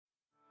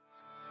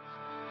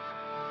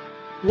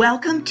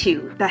Welcome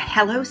to the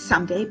Hello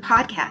Someday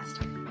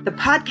podcast, the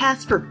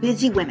podcast for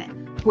busy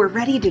women who are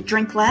ready to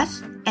drink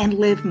less and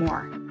live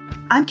more.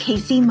 I'm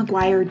Casey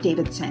McGuire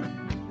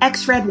Davidson,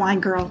 ex-red wine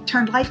girl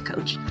turned life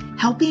coach,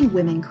 helping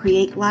women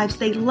create lives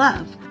they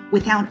love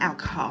without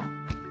alcohol.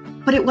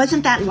 But it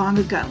wasn't that long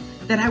ago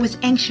that I was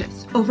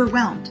anxious,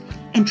 overwhelmed,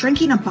 and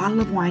drinking a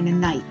bottle of wine a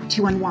night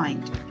to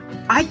unwind.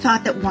 I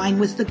thought that wine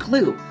was the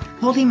glue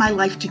holding my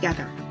life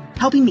together,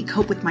 helping me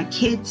cope with my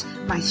kids,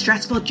 my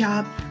stressful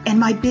job, and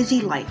my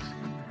busy life.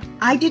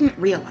 I didn't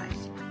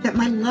realize that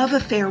my love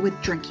affair with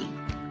drinking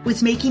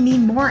was making me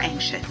more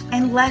anxious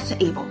and less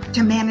able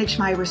to manage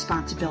my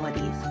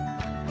responsibilities.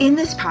 In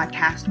this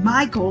podcast,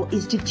 my goal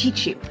is to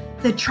teach you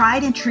the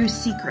tried and true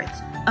secrets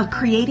of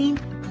creating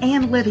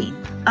and living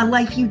a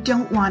life you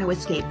don't want to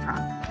escape from.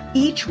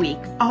 Each week,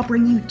 I'll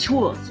bring you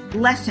tools,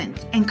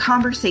 lessons, and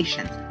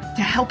conversations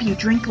to help you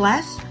drink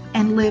less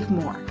and live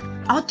more.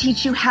 I'll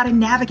teach you how to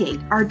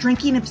navigate our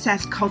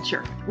drinking-obsessed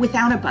culture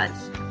without a buzz,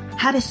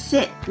 how to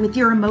sit with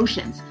your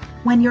emotions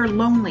when you're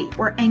lonely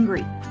or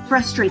angry,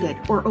 frustrated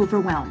or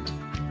overwhelmed,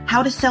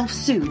 how to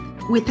self-soothe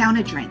without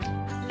a drink,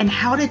 and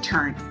how to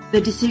turn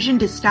the decision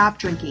to stop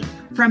drinking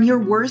from your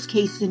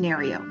worst-case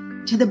scenario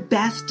to the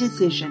best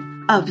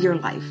decision of your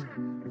life.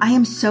 I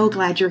am so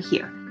glad you're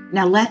here.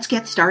 Now let's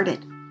get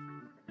started.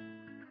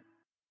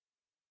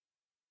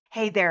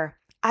 Hey there.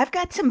 I've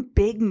got some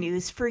big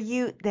news for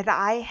you that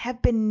I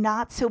have been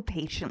not so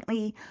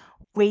patiently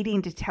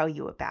waiting to tell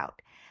you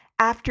about.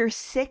 After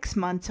 6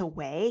 months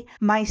away,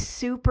 my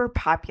super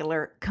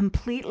popular,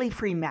 completely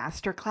free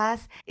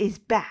masterclass is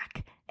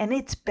back, and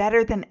it's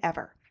better than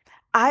ever.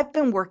 I've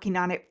been working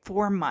on it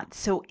for months,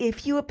 so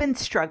if you have been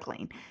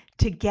struggling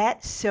to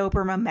get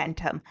sober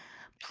momentum,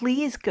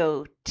 please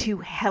go to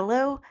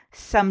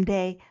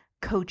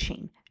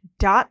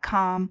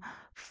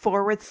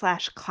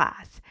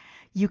hellosomedaycoaching.com/class.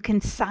 You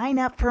can sign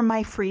up for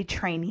my free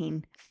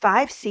training,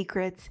 5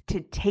 Secrets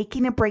to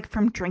Taking a Break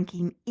from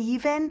Drinking,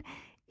 even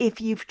if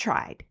you've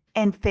tried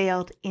and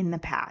failed in the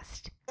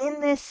past.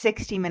 In this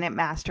 60-minute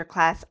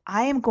masterclass,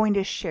 I am going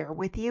to share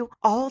with you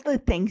all the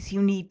things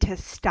you need to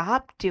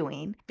stop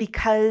doing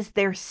because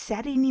they're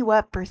setting you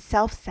up for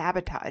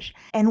self-sabotage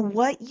and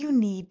what you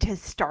need to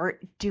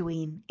start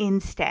doing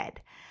instead.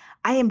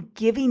 I am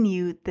giving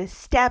you the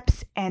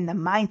steps and the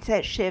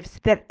mindset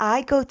shifts that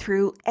I go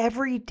through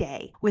every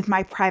day with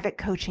my private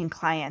coaching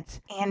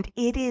clients, and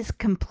it is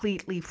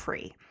completely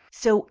free.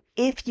 So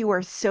if you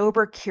are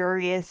sober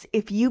curious,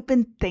 if you've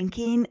been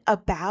thinking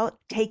about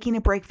taking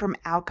a break from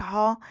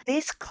alcohol,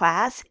 this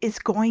class is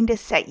going to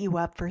set you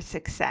up for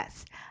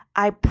success.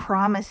 I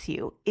promise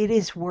you, it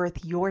is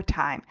worth your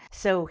time.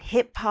 So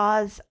hit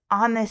pause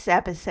on this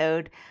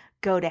episode,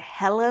 go to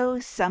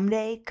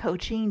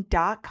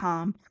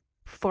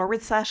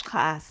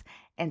hellosomedaycoaching.com/class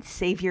and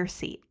save your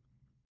seat.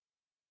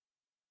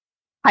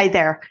 Hi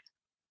there.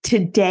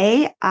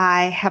 Today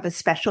I have a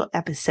special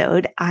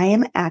episode. I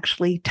am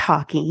actually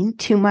talking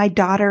to my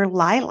daughter,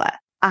 Lila.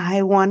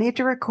 I wanted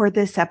to record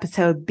this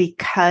episode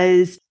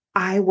because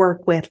I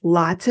work with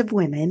lots of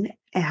women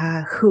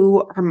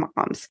who are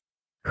moms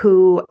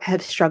who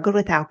have struggled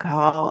with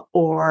alcohol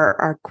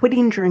or are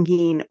quitting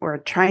drinking or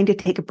trying to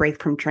take a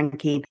break from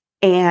drinking,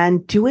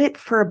 and do it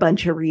for a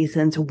bunch of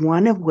reasons,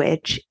 one of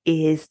which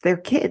is their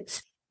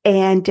kids.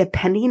 And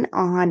depending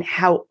on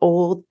how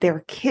old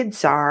their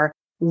kids are,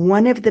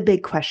 one of the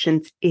big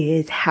questions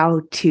is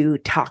how to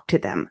talk to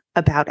them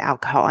about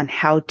alcohol and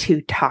how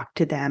to talk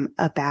to them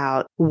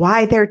about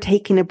why they're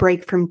taking a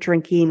break from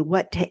drinking,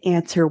 what to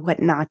answer, what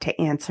not to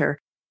answer.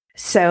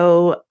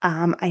 So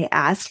I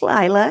asked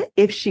Lila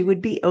if she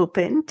would be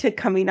open to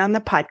coming on the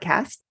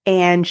podcast,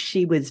 and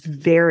she was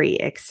very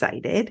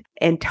excited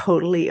and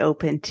totally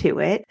open to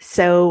it.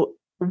 So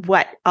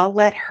I'll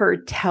let her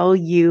tell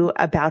you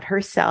about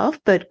herself,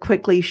 but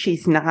quickly,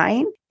 she's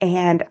 9,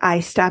 and I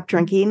stopped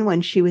drinking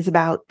when she was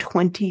about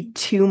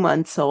 22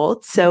 months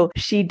old. So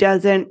she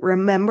doesn't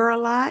remember a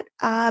lot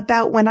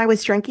about when I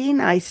was drinking.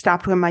 I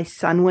stopped when my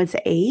son was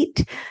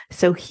 8,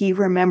 so he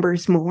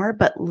remembers more,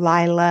 but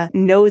Lila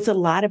knows a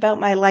lot about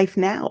my life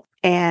now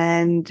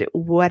and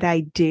what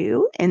I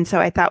do. And so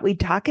I thought we'd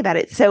talk about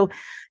it. So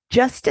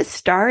just to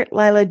start,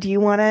 Lila, do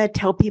you want to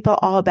tell people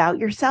all about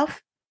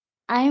yourself?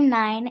 I'm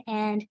 9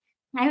 and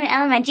I'm in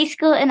elementary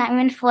school and I'm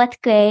in 4th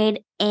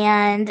grade,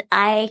 and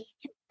I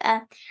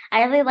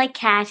really like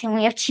cats, and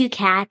we have 2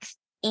 cats,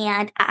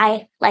 and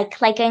I like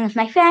going with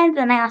my friends,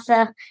 and I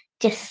also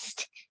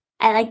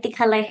I like the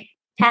color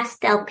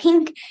pastel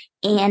pink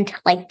and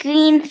like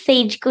green,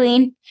 sage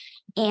green,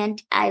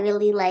 and I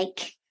really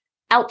like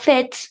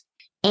outfits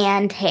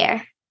and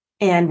hair.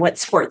 And what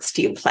sports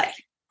do you play?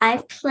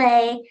 I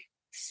play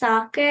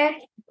soccer,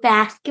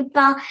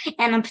 basketball,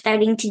 and I'm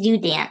starting to do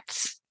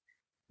dance.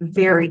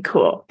 Very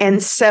cool.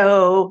 And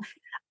so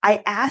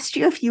I asked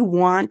you if you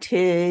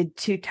wanted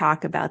to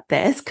talk about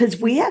this because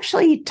we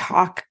actually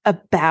talk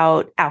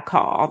about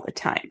alcohol all the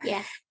time.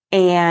 Yeah.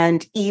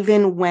 And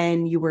even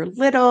when you were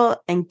little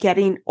and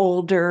getting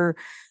older,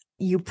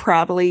 you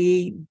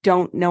probably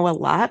don't know a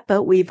lot,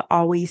 but we've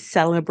always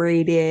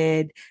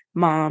celebrated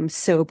Mom's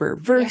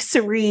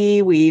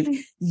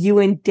soberversary. You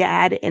and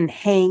Dad and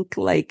Hank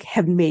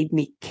have made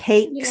me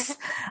cakes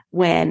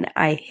when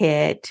I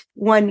hit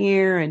 1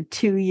 year and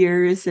 2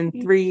 years and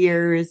 3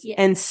 years. Yeah.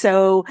 And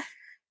so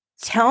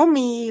tell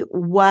me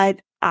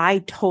what I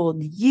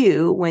told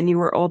you when you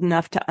were old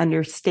enough to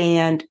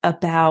understand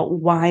about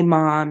why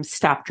Mom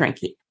stopped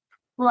drinking.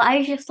 Well, I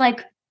was just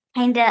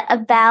kind of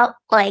about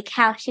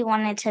how she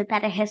wanted to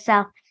better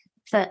herself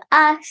for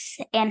us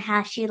and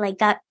how she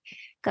got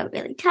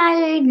really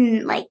tired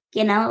and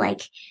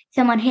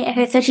someone hit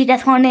her. So she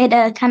just wanted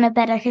to kind of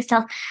better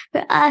herself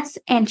for us.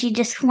 And she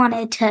just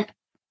wanted to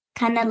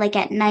kind of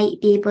at night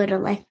be able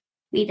to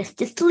read us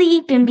to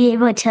sleep and be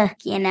able to,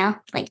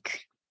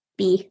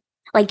 be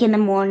in the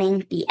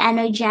morning, be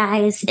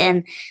energized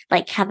and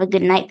have a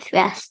good night's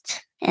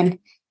rest. And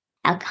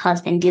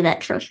alcohol's been do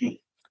that for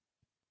me.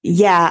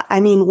 Yeah.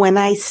 I mean, when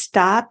I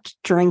stopped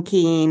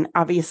drinking,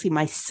 obviously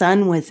my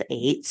son was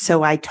 8,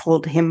 so I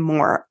told him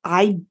more.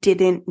 I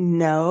didn't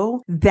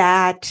know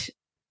that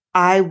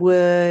I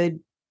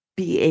would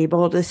be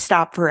able to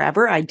stop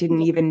forever. I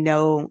didn't even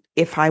know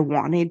if I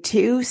wanted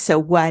to. So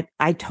what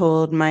I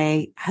told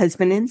my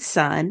husband and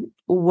son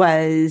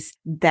was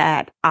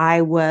that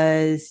I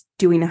was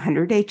doing a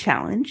 100-day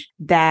challenge,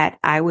 that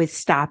I was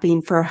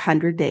stopping for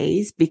 100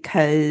 days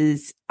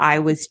because I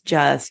was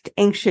just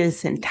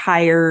anxious and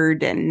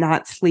tired and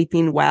not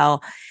sleeping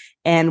well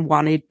and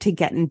wanted to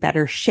get in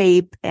better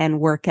shape and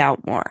work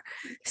out more.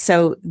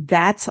 So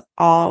that's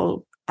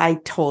all I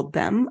told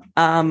them.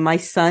 My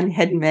son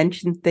had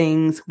mentioned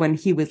things when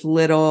he was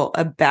little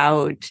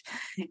about,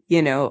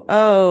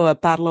 oh, a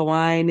bottle of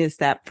wine, is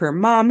that for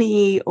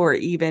mommy? Or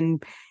even,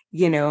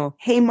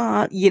 hey,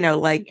 Mom,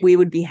 we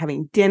would be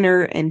having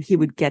dinner and he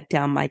would get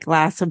down my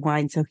glass of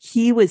wine. So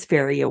he was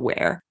very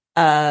aware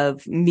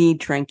of me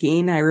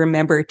drinking. I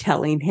remember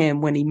telling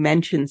him when he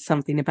mentioned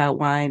something about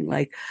wine,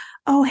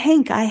 oh,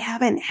 Hank, I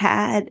haven't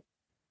had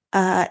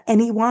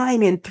any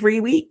wine in 3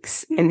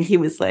 weeks. And he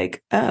was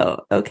like, oh,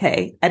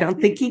 okay. I don't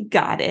think he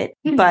got it,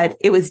 but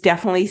it was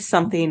definitely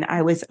something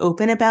I was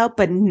open about,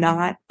 but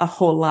not a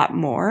whole lot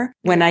more.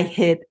 When I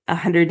hit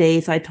 100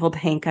 days, I told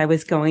Hank I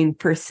was going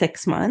for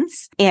 6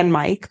 months, and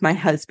Mike, my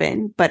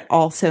husband, but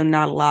also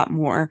not a lot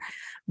more.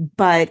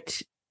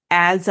 But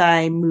as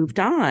I moved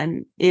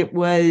on, it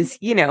was,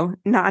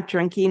 not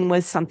drinking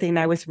was something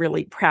I was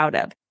really proud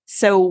of.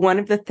 So one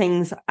of the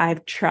things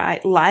I've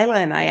tried, Lila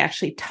and I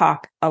actually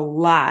talk a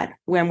lot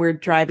when we're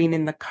driving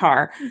in the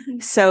car. Mm-hmm.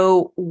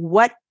 So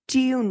what do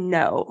you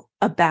know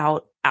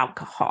about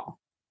alcohol?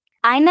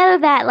 I know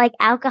that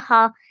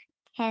alcohol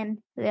can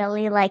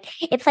really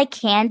it's like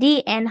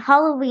candy, and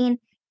Halloween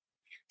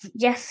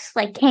just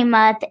came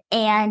up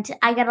and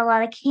I got a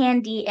lot of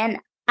candy, and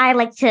I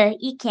like to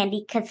eat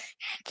candy because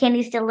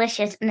candy's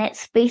delicious. And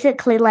it's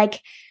basically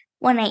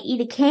when I eat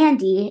a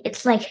candy,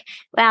 it's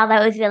wow,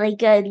 that was really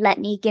good. Let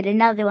me get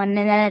another one.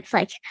 And then it's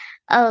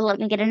oh, let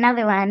me get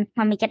another one.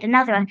 Let me get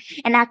another one.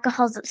 And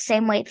alcohol's the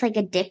same way. It's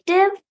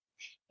addictive.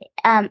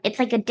 It's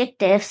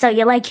addictive. So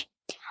you're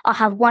I'll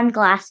have one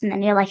glass, and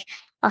then you're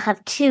I'll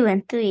have 2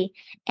 and 3.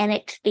 And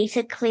it's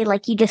basically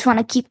you just want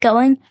to keep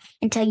going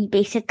until you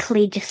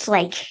basically just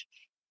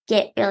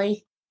get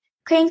really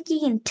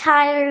cranky and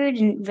tired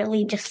and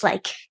really just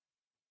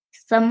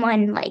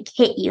someone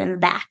hit you in the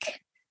back.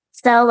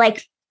 So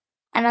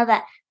I know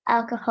that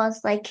alcohol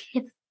is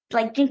it's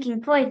like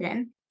drinking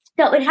poison.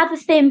 So it has the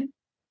same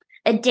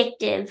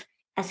addictive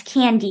as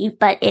candy,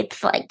 but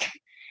it's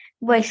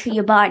worse for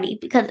your body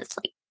because it's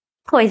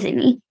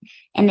poisony.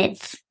 And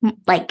it's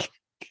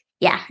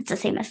it's the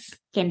same as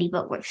candy,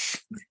 but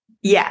worse.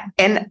 Yeah.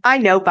 And I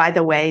know, by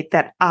the way,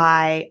 that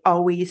I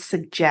always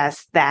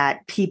suggest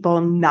that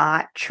people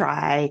not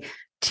try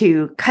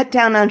to cut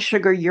down on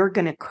sugar. You're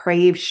going to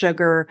crave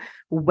sugar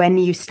when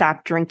you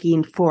stop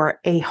drinking for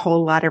a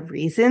whole lot of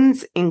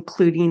reasons,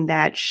 including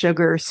that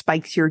sugar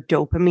spikes your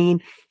dopamine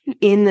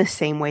in the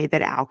same way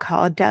that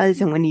alcohol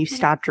does. And when you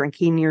stop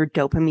drinking, your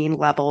dopamine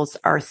levels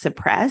are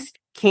suppressed.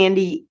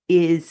 Candy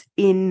is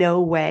in no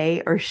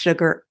way, or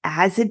sugar,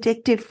 as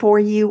addictive for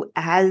you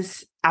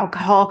as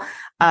alcohol.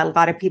 A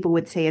lot of people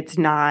would say it's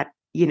not,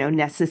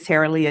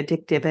 necessarily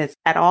addictive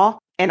at all.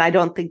 And I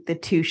don't think the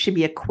two should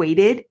be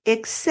equated,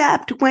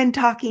 except when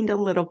talking to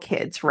little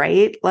kids,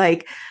 right?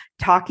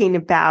 Talking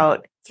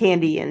about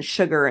candy and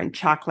sugar and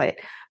chocolate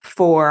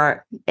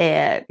for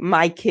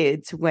my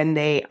kids when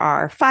they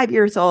are 5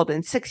 years old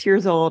and 6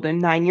 years old and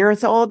 9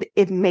 years old,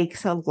 it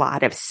makes a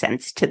lot of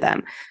sense to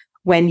them.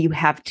 When you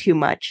have too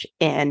much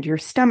and your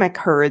stomach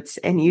hurts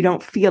and you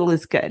don't feel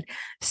as good.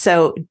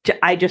 So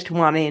I just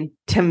wanted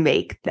to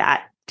make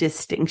that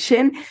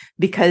distinction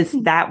because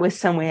that was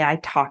some way I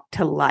talked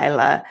to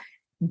Lila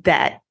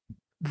that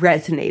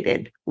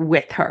resonated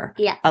with her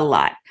a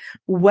lot.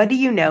 What do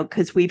you know?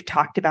 Because we've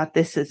talked about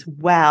this as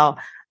well,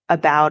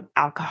 about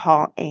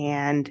alcohol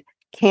and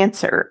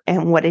cancer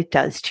and what it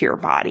does to your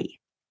body.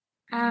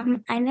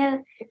 I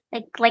know,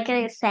 like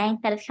I was saying,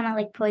 that it's kind of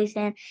like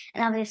poison,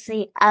 and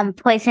obviously,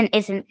 poison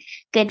isn't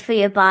good for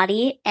your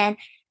body. And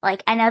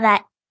like I know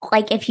that,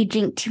 like if you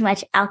drink too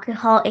much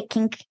alcohol, it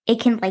can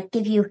like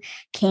give you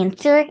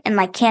cancer, and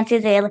like cancer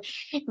is a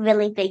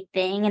really big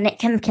thing, and it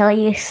can kill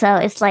you. So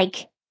it's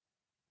like,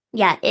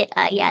 yeah,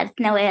 it's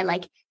no way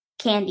like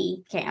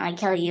candy can like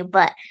kill you,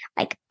 but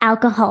like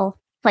alcohol.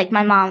 Like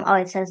my mom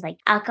always says, like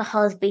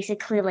alcohol is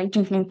basically like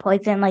drinking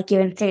poison, like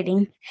you're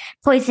inserting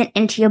poison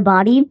into your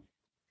body.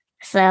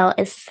 So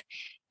it's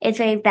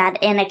very bad,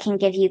 and it can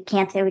give you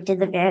cancer, which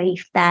is a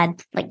very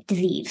bad like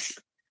disease.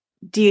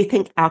 Do you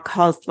think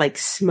alcohol's like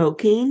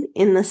smoking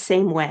in the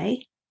same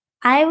way?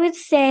 I would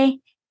say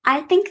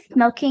I think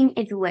smoking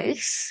is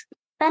worse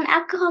than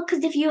alcohol,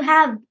 because if you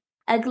have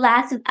a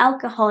glass of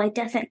alcohol, it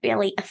doesn't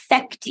really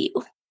affect you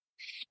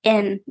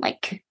in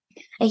like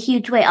a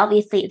huge way.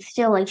 Obviously, it's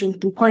still like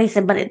drinking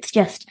poison, but it's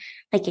just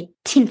like it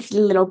tints a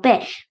little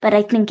bit. But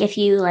I think if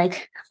you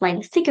like light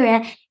a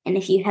cigarette, and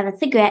if you have a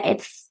cigarette,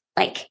 it's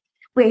like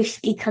worse,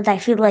 because I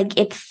feel like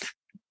it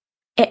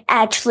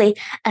actually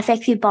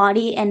affects your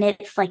body, and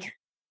it's like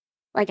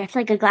I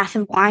feel like a glass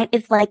of wine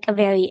is like a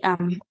very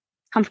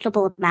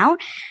comfortable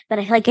amount. But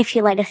I feel like if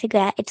you light a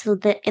cigarette,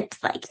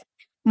 it's like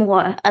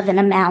more of an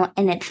amount,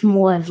 and it's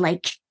more of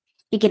like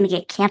you're gonna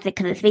get cancer,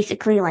 because it's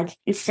basically like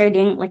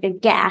inserting like a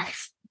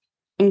gas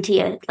into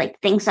your like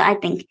thing. So I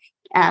think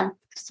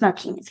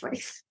smoking is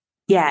worse.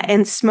 Yeah,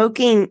 and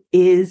smoking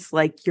is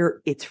like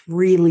it's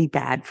really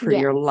bad for Yeah.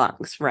 your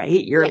lungs,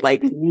 right? You're Yeah.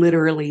 like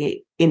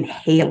literally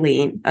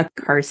inhaling a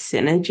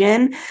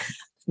carcinogen,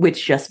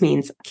 which just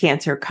means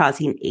cancer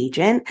causing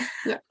agent.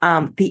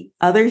 Yeah. The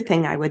other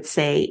thing I would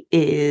say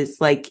is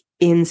like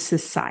in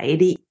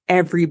society,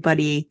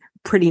 everybody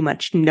pretty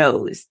much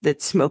knows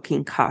that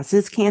smoking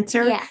causes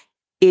cancer. Yeah.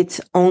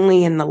 It's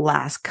only in the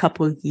last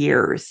couple of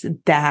years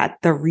that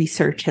the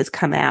research has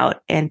come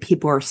out and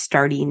people are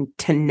starting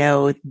to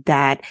know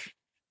that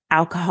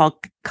alcohol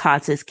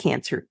causes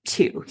cancer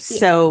too. Yeah.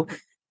 So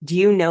do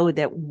you know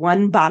that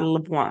one bottle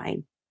of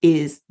wine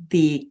is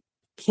the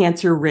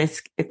cancer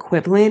risk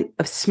equivalent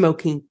of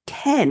smoking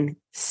 10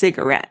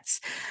 cigarettes?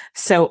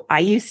 So I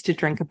used to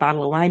drink a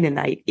bottle of wine a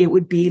night. It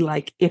would be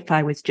like if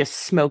I was just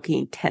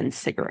smoking 10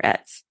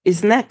 cigarettes.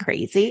 Isn't that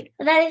crazy?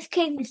 That is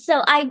crazy.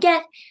 So I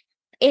guess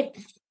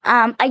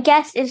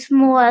it's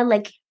more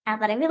like, now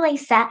that I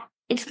realize that,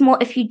 it's more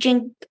if you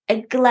drink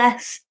a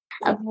glass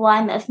of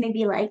wine that's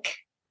maybe like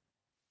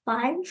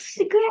 5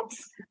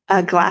 cigarettes.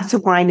 A glass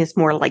of wine is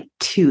more like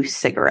 2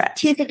 cigarettes.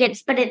 2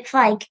 cigarettes, but it's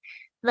like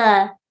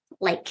the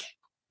like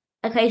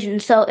equation.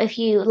 So if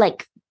you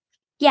like,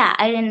 yeah,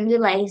 I didn't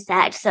realize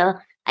that. So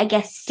I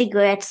guess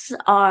cigarettes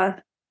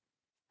are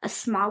a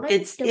smaller.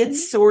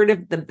 It's sort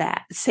of the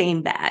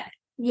same bad.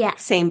 Yeah.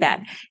 Same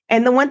bad.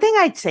 And the one thing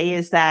I'd say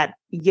is that,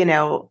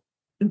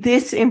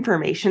 this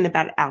information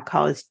about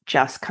alcohol is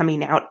just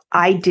coming out.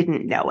 I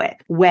didn't know it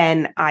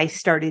when I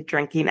started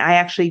drinking. I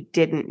actually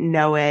didn't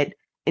know it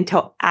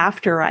until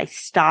after I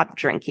stopped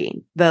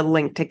drinking, the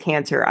link to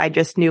cancer. I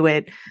just knew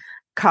it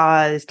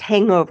caused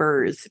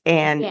hangovers.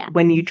 And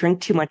when you drink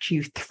too much,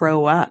 you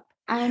throw up.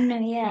 I know,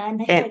 yeah.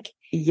 And I feel like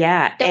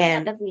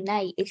and every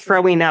night.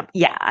 Throwing up.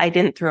 Yeah, I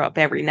didn't throw up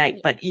every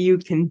night, but you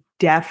can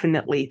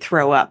definitely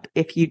throw up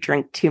if you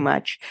drink too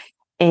much.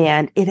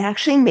 And it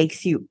actually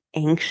makes you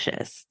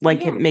anxious.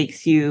 Like it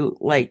makes you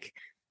like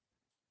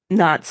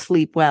not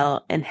sleep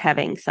well and have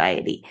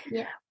anxiety.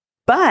 Yeah.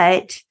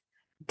 But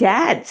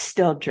Dad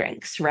still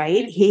drinks,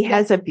 right? He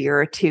has a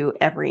beer or two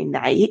every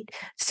night.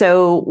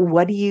 So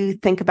what do you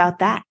think about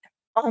that?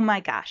 Oh my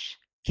gosh.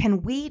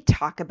 Can we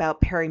talk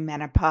about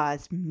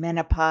perimenopause,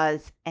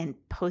 menopause, and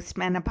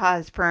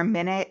postmenopause for a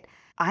minute?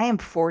 I am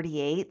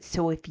 48,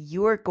 so if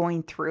you are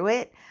going through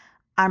it,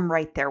 I'm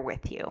right there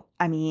with you.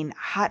 I mean,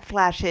 hot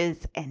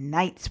flashes and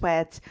night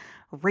sweats,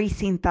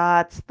 racing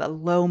thoughts, the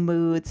low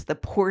moods, the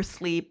poor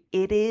sleep,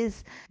 it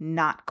is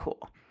not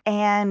cool.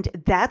 And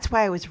that's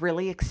why I was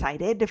really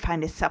excited to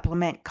find a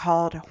supplement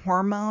called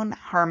Hormone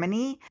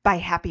Harmony by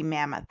Happy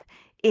Mammoth.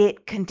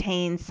 It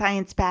contains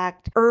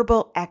science-backed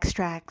herbal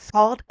extracts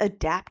called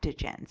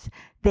adaptogens.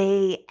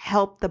 They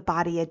help the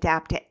body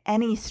adapt to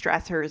any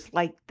stressors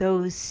like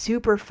those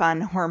super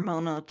fun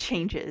hormonal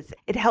changes.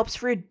 It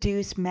helps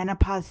reduce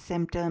menopause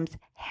symptoms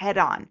head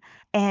on.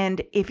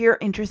 And if you're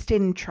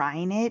interested in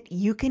trying it,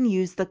 you can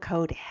use the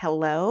code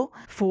HELLO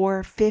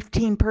for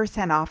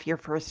 15% off your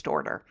first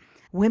order.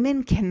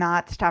 Women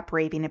cannot stop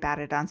raving about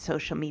it on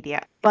social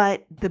media,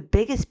 but the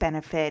biggest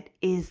benefit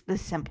is the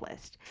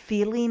simplest,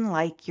 feeling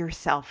like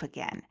yourself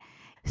again.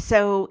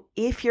 So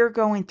if you're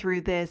going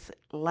through this,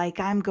 like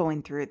I'm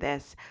going through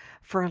this,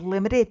 for a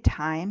limited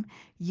time,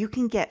 you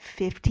can get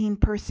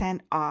 15%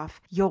 off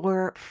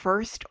your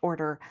first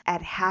order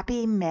at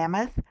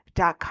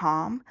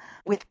happymammoth.com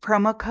with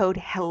promo code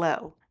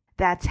HELLO.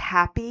 That's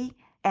happy,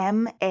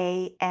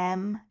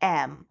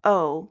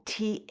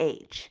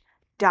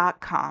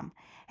 MAMMOTH.com.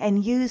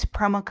 And use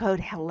promo code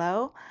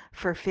HELLO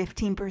for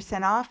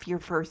 15% off your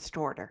first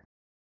order.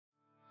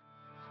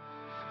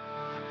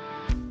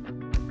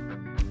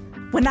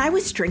 When I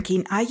was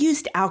drinking, I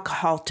used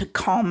alcohol to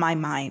calm my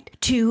mind,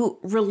 to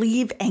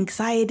relieve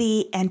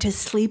anxiety, and to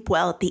sleep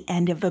well at the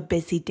end of a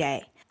busy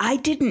day. I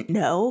didn't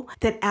know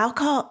that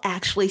alcohol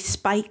actually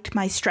spiked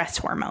my stress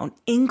hormone,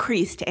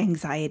 increased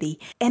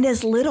anxiety, and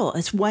as little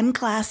as 1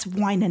 glass of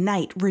wine a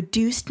night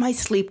reduced my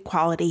sleep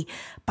quality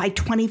by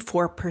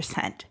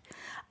 24%.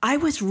 I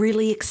was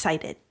really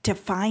excited to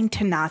find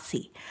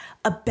Tanasi,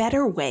 a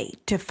better way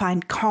to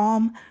find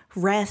calm,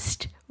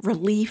 rest,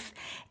 relief,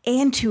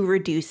 and to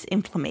reduce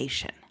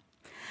inflammation.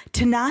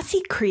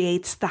 Tanasi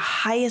creates the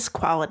highest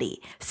quality,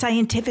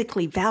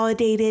 scientifically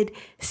validated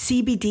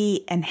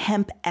CBD and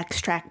hemp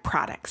extract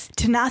products.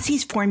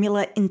 Tanasi's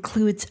formula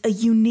includes a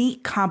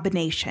unique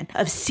combination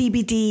of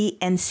CBD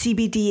and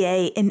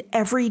CBDA in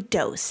every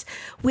dose,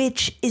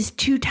 which is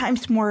 2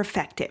 times more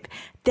effective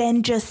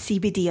than just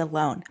CBD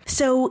alone.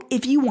 So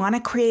if you want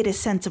to create a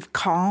sense of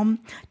calm,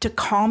 to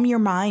calm your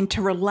mind, to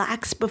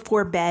relax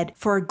before bed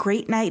for a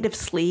great night of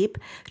sleep,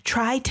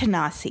 try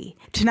Tanasi.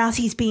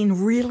 Tanasi's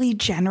being really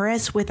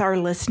generous with our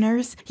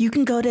listeners. You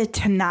can go to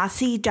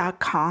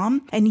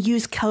tanasi.com and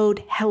use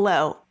code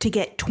HELLO to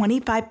get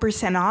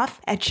 25% off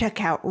at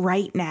checkout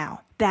right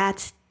now.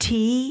 That's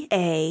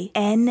TANASI.com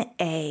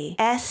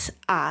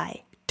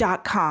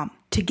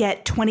to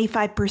get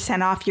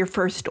 25% off your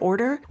first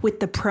order with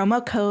the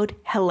promo code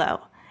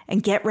HELLO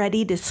and get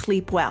ready to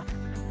sleep well.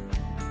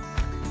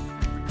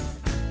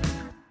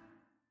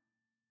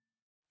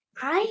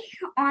 I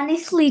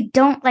honestly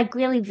don't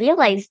really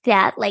realize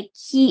that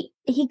he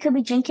could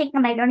be drinking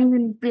and I don't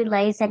even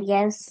realize that he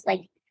has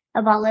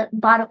a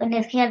bottle in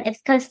his hand.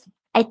 It's because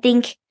I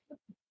think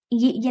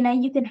you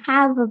can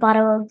have a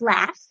bottle of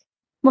glass,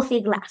 mostly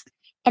glass,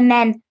 and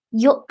then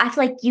I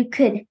feel like you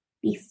could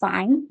be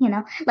fine.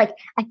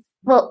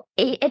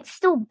 It's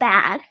still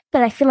bad,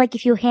 but I feel like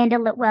if you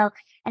handle it well,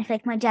 and I feel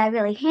like my dad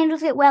really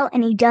handles it well,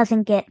 and he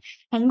doesn't get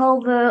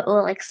hangover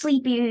or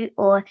sleepy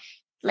or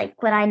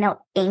what I know,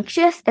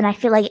 anxious. And I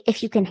feel like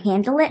if you can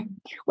handle it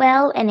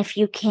well, and if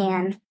you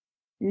can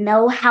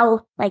know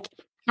how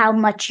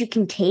much you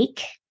can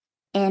take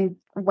and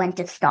when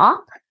to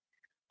stop,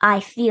 I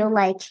feel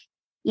like,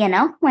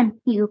 when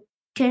you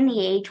turn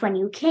the age when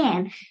you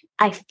can,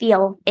 I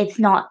feel it's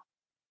not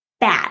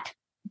bad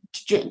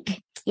to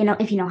drink,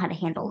 if you know how to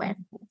handle it.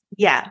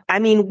 Yeah. I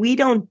mean, we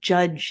don't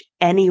judge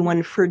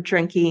anyone for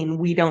drinking.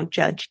 We don't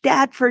judge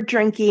dad for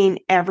drinking.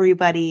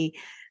 Everybody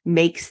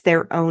makes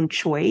their own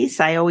choice.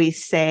 I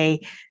always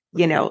say,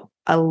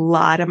 a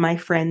lot of my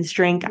friends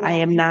drink. I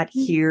am not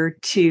here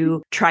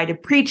to try to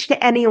preach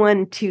to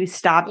anyone to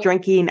stop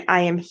drinking.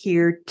 I am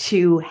here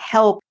to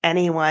help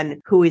anyone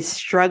who is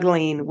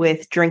struggling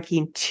with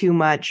drinking too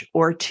much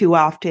or too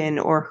often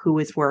or who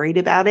is worried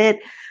about it.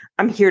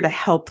 I'm here to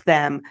help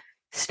them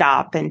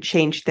stop and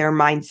change their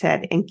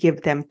mindset and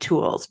give them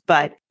tools.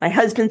 But my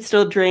husband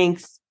still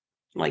drinks.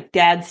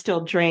 Dad still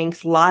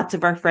drinks. Lots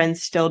of our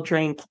friends still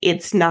drink.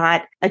 It's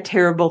not a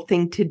terrible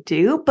thing to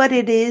do, but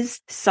it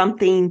is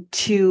something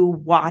to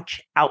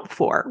watch out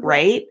for,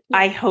 right? Yeah.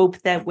 I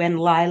hope that when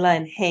Lila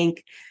and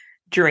Hank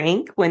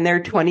drink when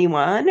they're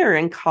 21 or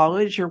in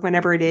college or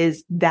whenever it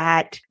is,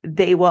 that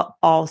they will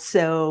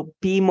also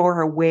be more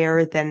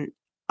aware than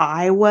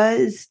I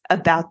was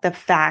about the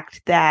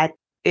fact that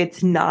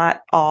it's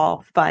not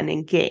all fun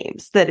and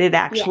games, that it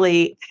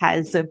actually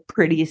has a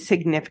pretty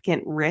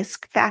significant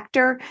risk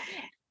factor.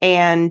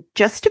 And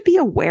just to be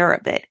aware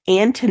of it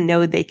and to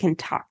know they can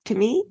talk to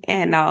me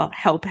and I'll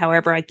help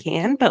however I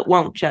can, but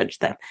won't judge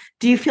them.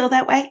 Do you feel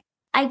that way?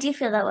 I do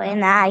feel that way,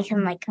 and that I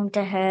can come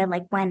to her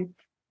when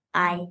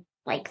I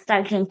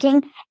start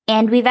drinking.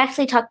 And we've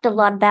actually talked a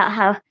lot about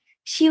how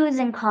she was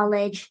in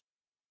college,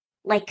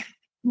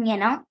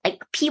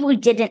 people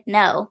didn't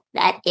know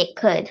that it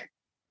could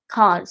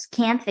cause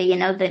cancer,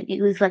 the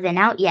news wasn't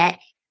out yet.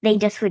 They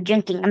just were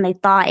drinking and they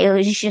thought it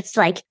was just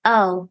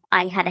oh,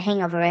 I had a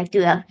hangover. I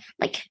do have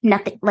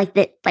nothing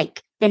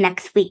the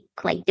next week,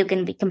 you're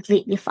going to be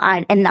completely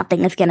fine and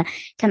nothing is going to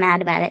come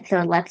out about it.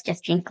 So let's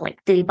just drink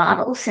 3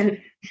 bottles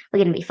and we're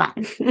going to be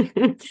fine.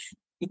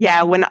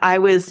 Yeah. When I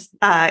was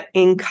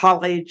in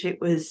college,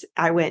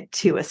 I went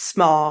to a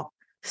small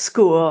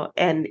school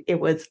and it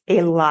was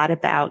a lot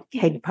about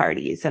keg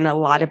parties and a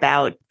lot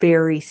about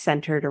very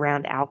centered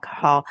around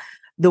alcohol.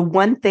 The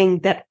one thing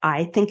that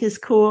I think is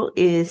cool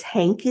is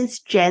Hank is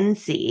Gen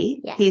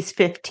Z. Yeah. He's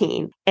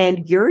 15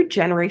 and you're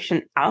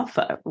Generation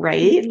Alpha,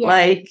 right?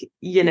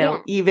 Yeah.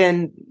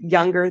 Even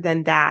younger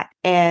than that.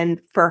 And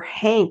for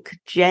Hank,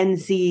 Gen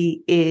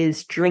Z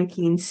is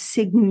drinking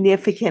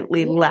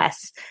significantly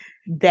less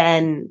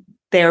than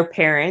their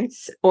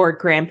parents or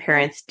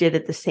grandparents did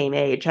at the same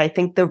age. I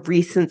think the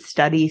recent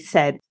study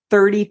said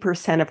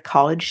 30% of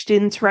college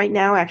students right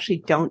now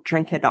actually don't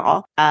drink at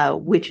all,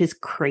 which is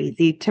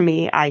crazy to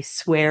me. I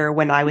swear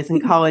when I was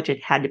in college,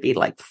 it had to be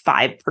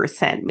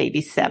 5%,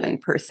 maybe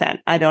 7%.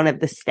 I don't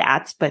have the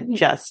stats, but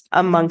just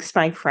amongst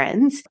my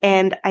friends.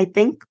 And I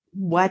think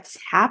what's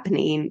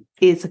happening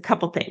is a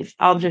couple things.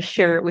 I'll just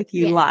share it with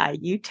you, Lai.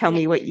 You tell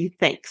me what you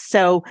think.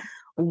 So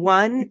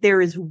one, there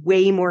is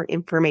way more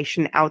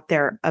information out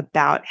there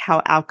about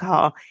how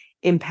alcohol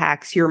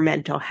impacts your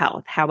mental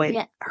health, how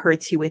it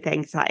hurts you with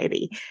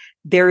anxiety.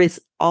 There is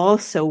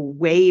also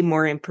way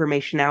more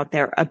information out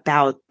there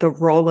about the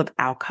role of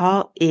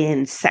alcohol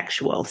in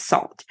sexual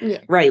assault,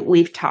 right?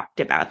 We've talked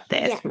about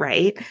this,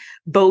 right?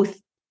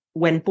 Both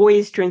when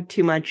boys drink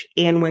too much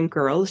and when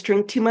girls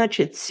drink too much,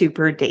 it's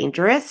super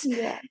dangerous.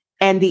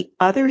 And the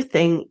other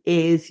thing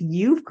is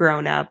you've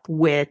grown up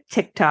with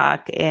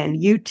TikTok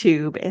and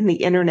YouTube and the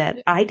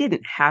internet. I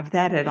didn't have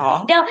that at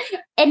all. No,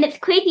 and it's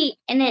crazy.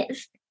 And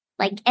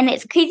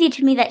it's crazy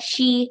to me that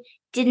she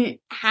didn't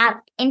have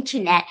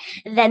internet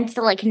then,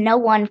 so like no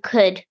one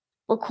could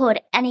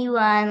record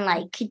anyone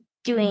like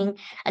doing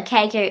a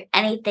character or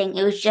anything.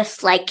 It was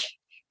just like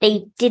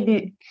they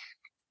didn't.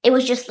 It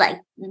was just like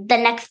the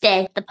next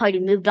day the party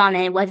moved on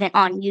and it wasn't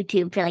on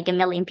YouTube for like a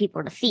million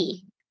people to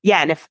see.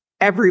 Yeah, and if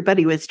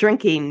everybody was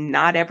drinking,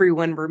 not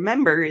everyone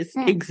remembers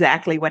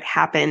exactly what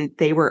happened.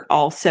 They were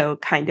also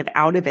kind of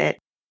out of it.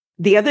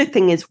 The other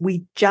thing is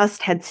we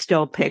just had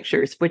still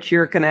pictures, which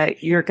you're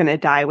gonna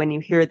die when you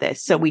hear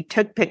this. So we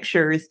took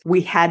pictures. We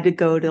had to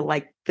go to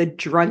like the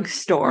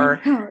drugstore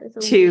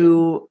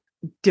to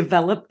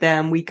develop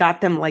them. We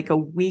got them like a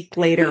week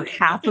later.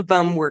 Half of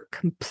them were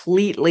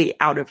completely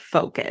out of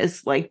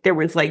focus. Like there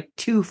was like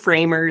 2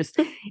 framers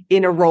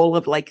in a roll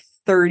of like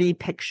 30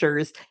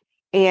 pictures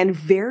and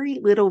very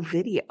little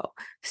video.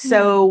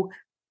 So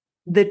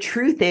the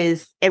truth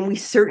is, and we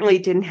certainly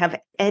didn't have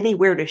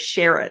anywhere to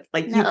share it.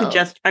 Like you could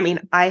just,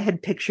 I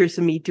had pictures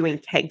of me doing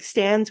keg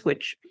stands,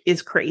 which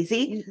is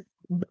crazy,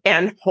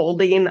 and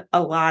holding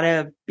a lot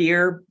of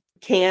beer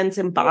cans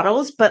and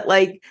bottles. But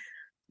like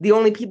the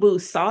only people who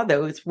saw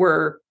those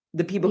were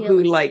the people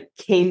who like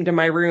came to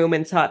my room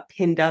and saw it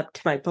pinned up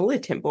to my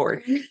bulletin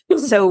board.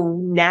 So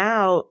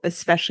now,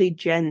 especially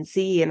Gen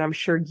Z, and I'm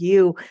sure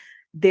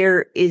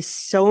there is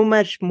so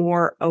much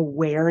more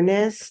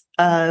awareness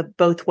of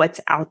both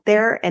what's out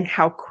there and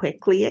how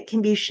quickly it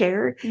can be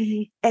shared,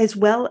 as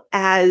well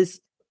as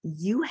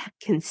you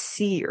can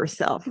see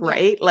yourself,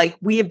 right? Like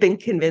we have been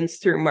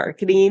convinced through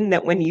marketing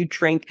that when you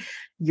drink,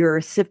 you're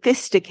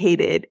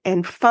sophisticated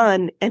and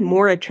fun and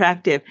more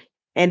attractive.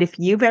 And if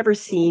you've ever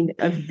seen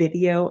a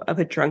video of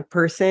a drunk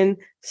person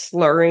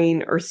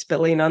slurring or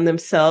spilling on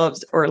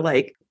themselves or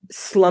like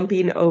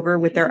slumping over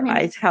with their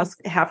eyes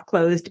half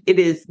closed, it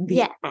is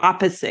the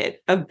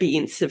opposite of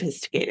being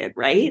sophisticated,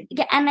 right?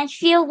 Yeah, and I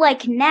feel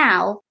like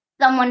now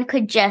someone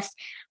could just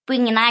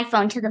bring an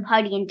iPhone to the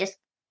party and just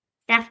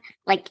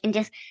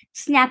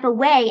snap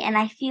away. And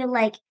I feel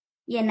like,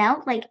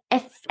 like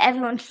if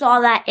everyone saw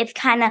that, it's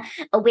kind of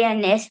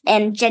awareness.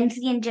 And Gen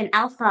Z and Gen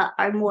Alpha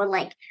are more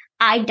like,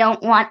 I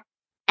don't want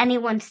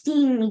anyone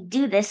seeing me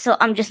do this, so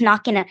I'm just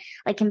not gonna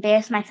like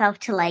embarrass myself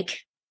to like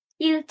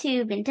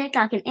YouTube and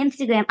TikTok and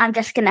Instagram. I'm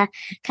just gonna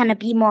kind of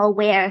be more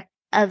aware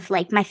of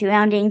like my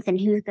surroundings and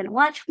who's gonna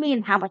watch me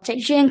and how much I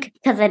drink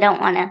because I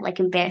don't want to like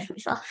embarrass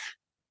myself.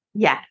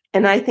 Yeah,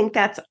 and I think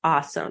that's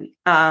awesome.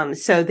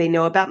 So they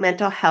know about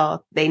mental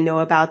health, they know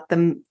about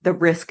the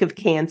risk of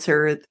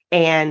cancer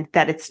and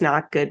that it's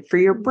not good for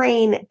your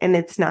brain and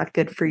it's not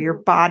good for your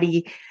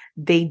body.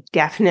 They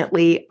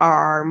definitely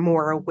are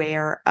more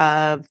aware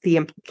of the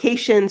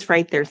implications,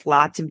 right? There's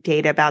lots of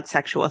data about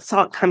sexual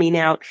assault coming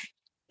out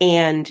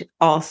and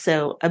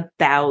also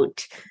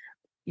about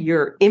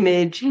your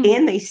image,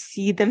 and they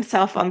see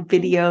themselves on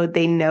video.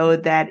 They know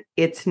that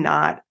it's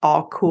not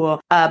all cool.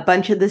 A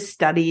bunch of the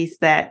studies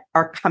that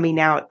are coming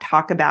out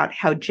talk about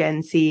how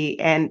Gen Z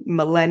and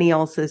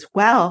millennials as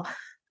well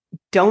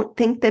don't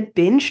think that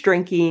binge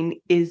drinking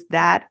is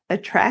that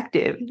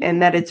attractive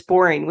and that it's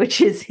boring,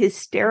 which is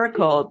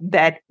hysterical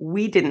that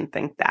we didn't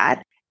think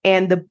that.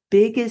 And the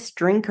biggest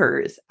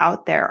drinkers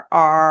out there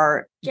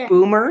are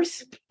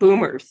boomers,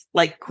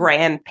 like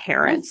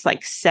grandparents,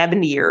 like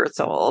 70 years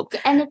old.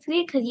 And it's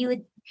weird because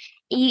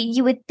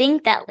you would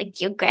think that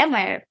like your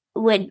grandma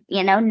would,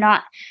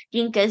 not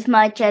drink as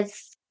much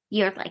as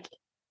your like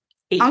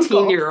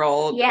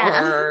 18-year-old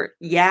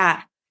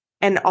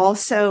And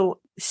also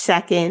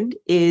second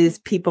is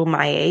people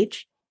my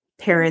age,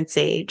 parents'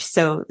 age.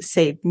 So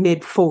say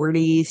mid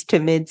 40s to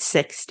mid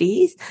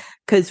 60s,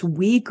 because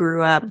we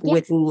grew up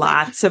with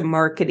lots of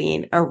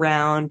marketing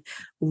around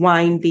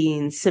wine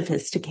being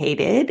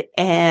sophisticated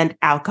and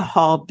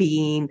alcohol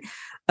being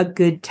a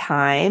good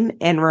time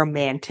and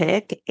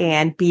romantic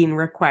and being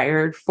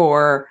required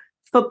for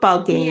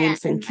football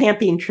games and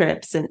camping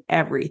trips and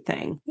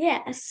everything.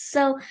 Yeah.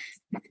 So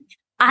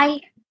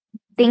I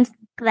think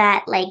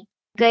that like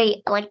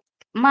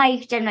my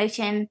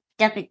generation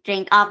doesn't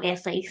drink,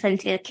 obviously,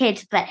 since we're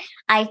kids, but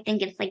I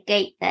think it's like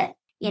great that,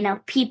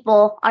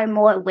 people are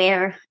more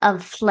aware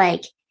of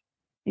like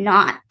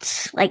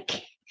not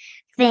like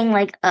saying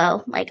like,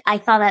 oh, like I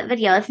saw that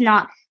video. It's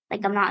not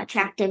like I'm not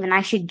attractive and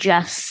I should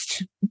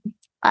just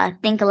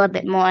think a little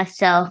bit more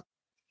so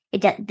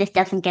this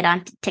doesn't get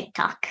onto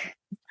TikTok.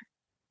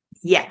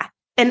 Yeah.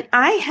 And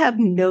I have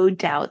no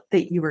doubt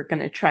that you were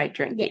going to try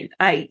drinking.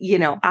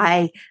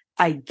 Yeah.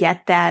 I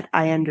get that.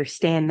 I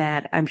understand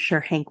that. I'm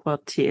sure Hank will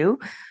too.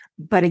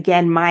 But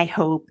again, my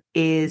hope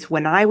is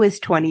when I was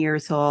 20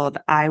 years old,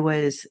 I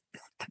was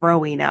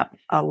throwing up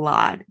a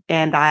lot,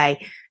 and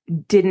I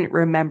didn't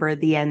remember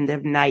the end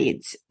of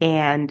nights,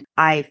 and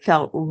I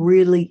felt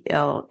really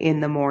ill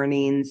in the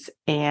mornings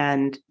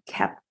and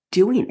kept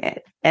doing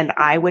it. And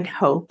I would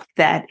hope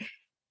that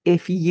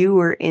if you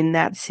were in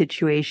that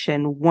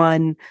situation,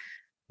 one,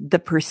 the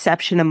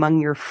perception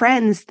among your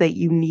friends that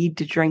you need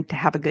to drink to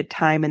have a good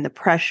time and the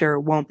pressure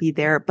won't be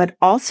there, but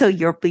also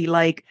you'll be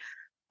like,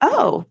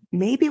 oh,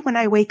 maybe when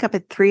I wake up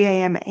at 3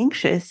 a.m.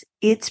 anxious,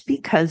 it's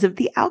because of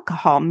the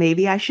alcohol.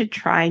 Maybe I should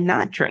try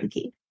not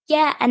drinking.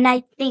 Yeah, and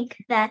I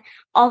think that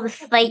all the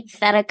sites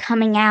that are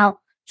coming out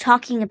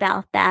talking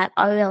about that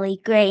are really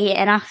great.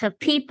 And also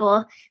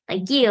people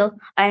like you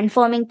are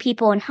informing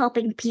people and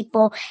helping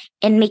people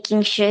and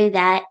making sure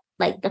that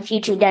like the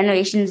future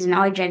generations and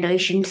our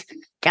generations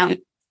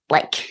don't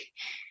like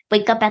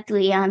wake up at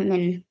 3 a.m.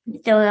 and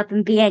throw up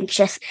and be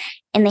anxious,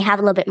 and they have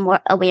a little bit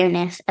more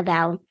awareness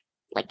about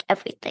like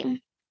everything.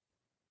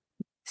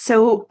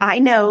 So I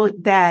know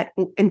that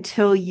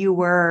until you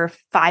were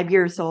 5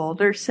 years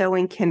old or so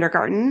in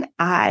kindergarten,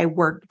 I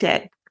worked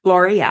at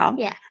L'Oreal.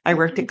 Yeah. I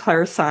worked at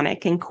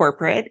Clarisonic in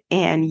corporate,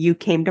 and you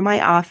came to my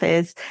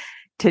office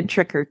to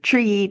trick or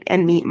treat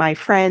and meet my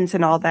friends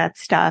and all that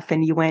stuff.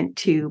 And you went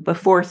to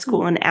before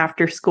school and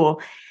after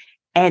school.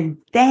 And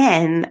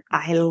then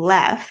I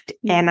left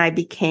and I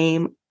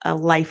became a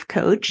life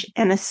coach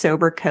and a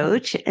sober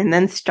coach, and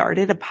then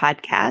started a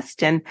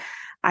podcast, and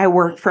I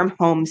work from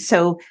home.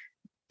 So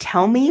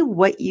tell me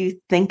what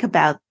you think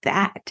about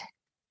that.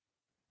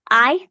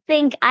 I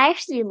think I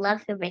actually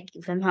love the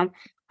working from home.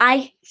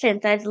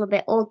 Since I was a little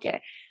bit older,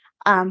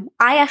 I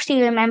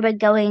actually remember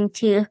going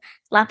to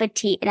La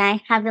Petite, and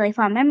I have really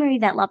fond memory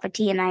that La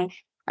Petite, and I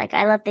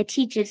love the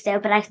teachers there,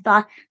 but like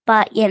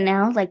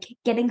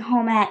getting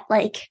home at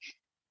like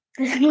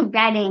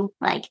getting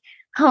like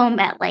home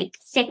at like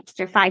 6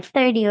 or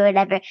 5:30 or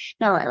whatever,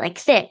 no, like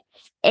 6,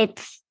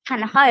 it's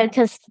kind of hard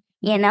because,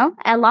 a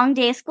long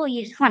day of school,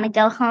 you just want to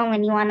go home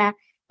and you want to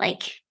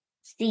like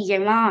see your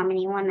mom and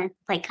you want to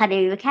like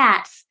cuddle your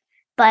cats.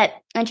 But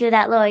until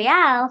that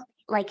L'Oreal,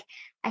 like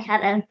I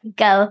had to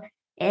go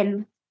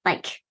and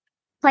like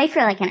play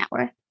for like an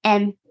hour,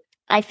 and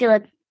I feel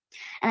like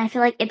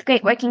it's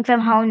great working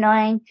from home,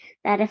 knowing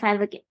that if I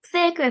ever get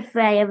sick or if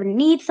I ever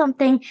need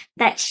something,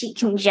 that she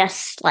can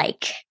just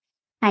like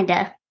kind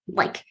of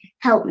like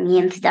help me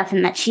and stuff,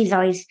 and that she's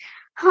always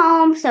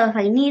home. So if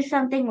I need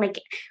something,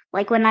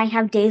 like when I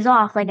have days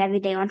off, like every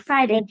day on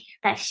Friday,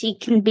 that she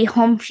can be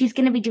home. She's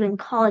going to be doing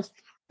college,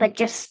 but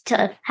just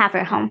to have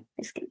her home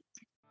is good.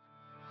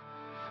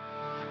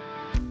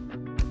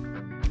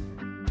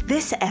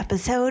 This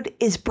episode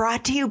is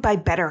brought to you by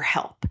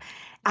BetterHelp.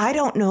 I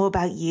don't know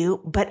about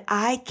you, but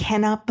I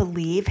cannot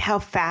believe how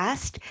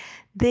fast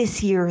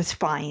this year is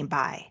flying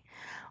by.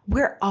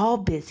 We're all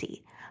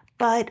busy,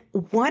 but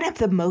one of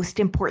the most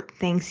important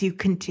things you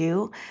can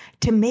do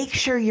to make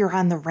sure you're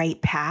on the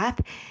right path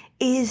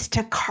is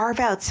to carve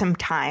out some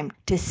time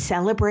to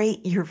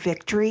celebrate your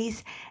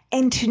victories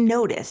and to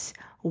notice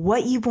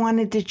what you've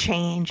wanted to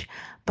change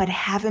but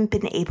haven't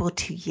been able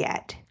to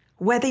yet.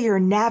 Whether you're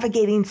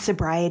navigating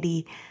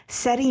sobriety,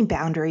 setting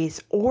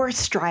boundaries, or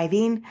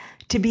striving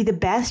to be the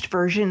best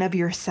version of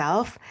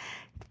yourself,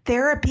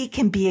 therapy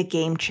can be a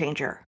game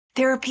changer.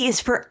 Therapy is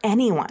for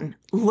anyone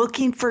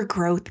looking for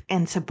growth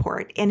and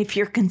support. And if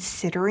you're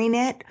considering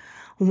it,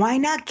 why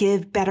not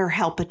give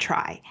BetterHelp a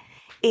try?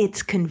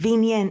 It's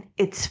convenient,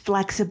 it's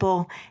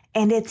flexible,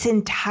 and it's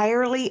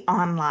entirely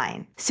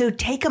online. So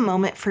take a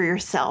moment for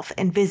yourself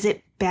and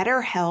visit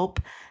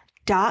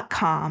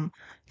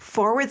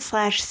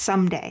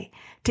betterhelp.com/someday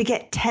to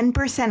get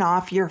 10%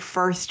 off your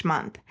first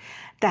month.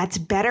 That's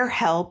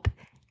BetterHelp,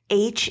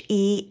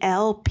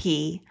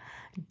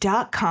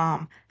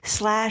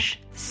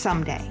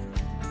 HELP.com/someday.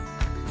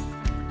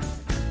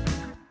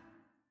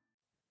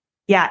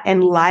 Yeah.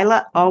 And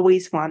Lila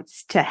always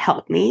wants to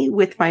help me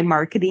with my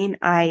marketing.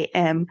 I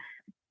am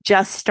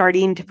just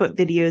starting to put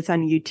videos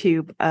on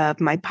YouTube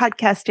of my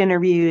podcast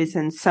interviews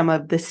and some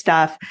of the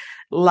stuff.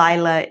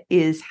 Lila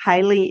is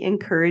highly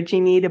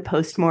encouraging me to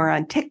post more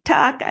on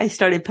TikTok. I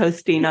started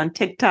posting on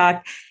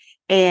TikTok,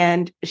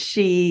 and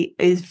she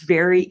is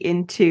very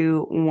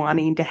into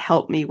wanting to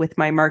help me with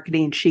my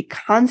marketing. She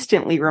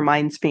constantly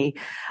reminds me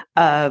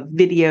of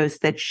videos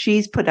that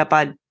she's put up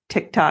on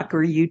TikTok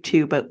or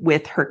YouTube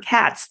with her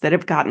cats that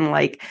have gotten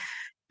like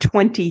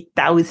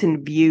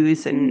 20,000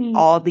 views and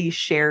all these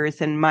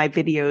shares, and my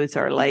videos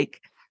are like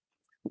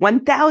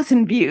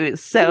 1,000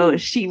 views. So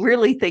she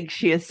really thinks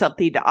she has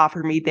something to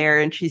offer me there,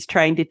 and she's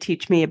trying to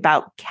teach me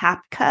about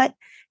CapCut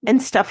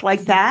and stuff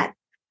like that.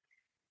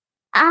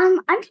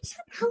 I'm just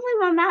helping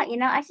mom out.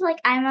 I feel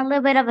like I'm a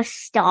little bit of a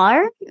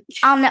star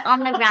on the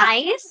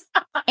rise,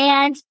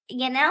 and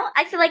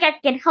I feel like I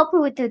can help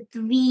her with the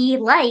 3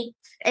 likes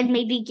and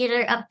maybe get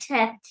her up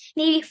to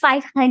maybe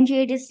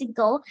 500 is the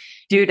goal.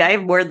 Dude, I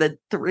have more than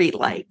 3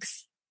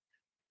 likes.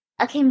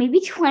 Okay, maybe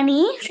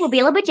 20. We'll be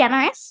a little bit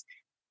generous,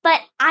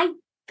 but I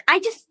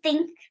just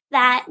think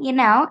that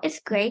it's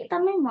great that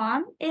my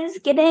mom is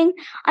getting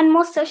on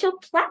more social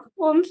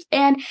platforms,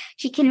 and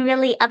she can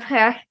really up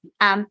her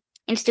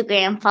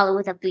Instagram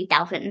followers of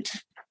 3,000.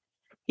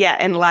 Yeah,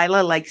 and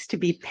Lila likes to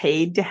be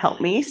paid to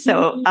help me.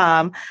 So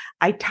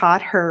I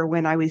taught her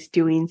when I was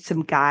doing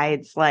some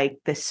guides like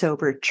the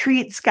Sober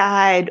Treats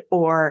Guide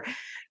or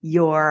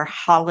your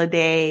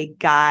holiday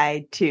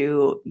guide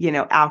to,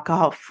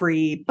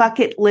 alcohol-free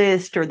bucket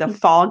list or the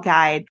fall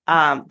guide.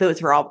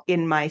 Those were all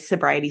in my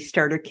sobriety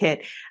starter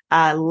kit.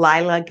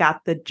 Lila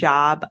got the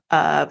job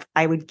of,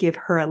 I would give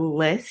her a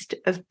list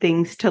of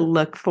things to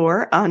look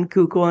for on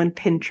Google and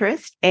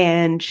Pinterest.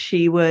 And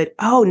she would,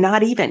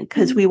 not even,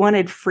 because we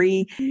wanted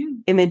free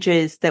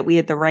images that we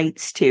had the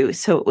rights to.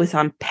 So it was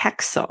on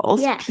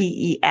Pexels,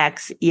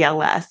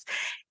 Pexels.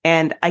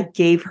 And I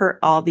gave her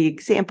all the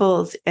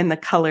examples and the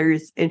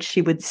colors, and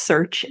she would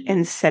search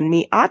and send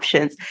me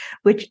options,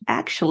 which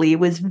actually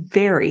was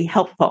very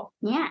helpful.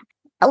 Yeah.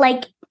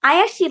 Like,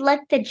 I actually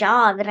liked the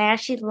job, and I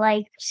actually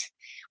liked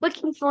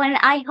looking for, and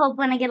I hope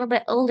when I get a little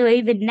bit older,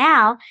 even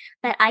now,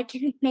 that I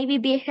can maybe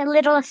be her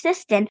little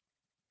assistant.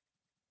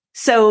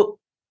 So,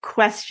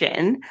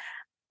 question,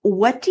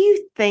 what do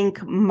you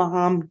think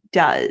Mom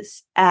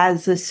does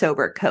as a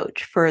sober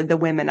coach for the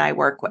women I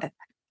work with?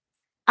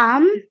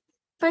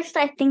 First,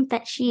 I think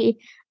that she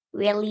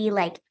really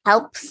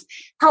helps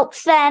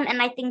them,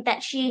 and I think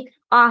that she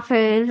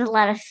offers a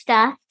lot of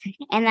stuff,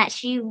 and that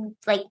she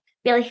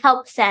really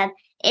helps them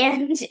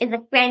and is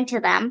a friend to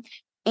them,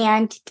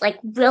 and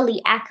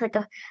really act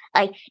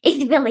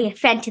is really a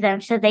friend to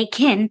them, so they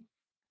can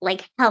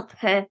help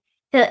her,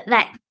 so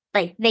that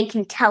they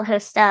can tell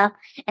her stuff,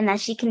 and that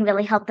she can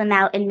really help them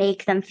out and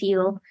make them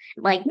feel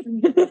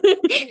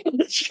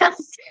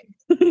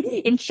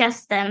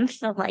trust them,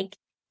 so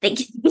they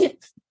can.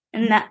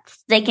 And that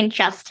they can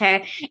trust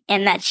her,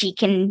 and that she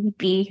can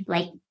be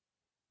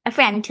a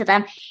friend to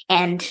them,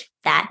 and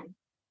that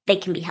they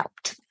can be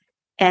helped.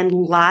 And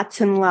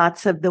lots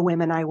of the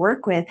women I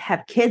work with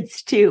have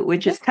kids too,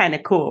 which is kind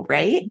of cool,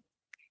 right?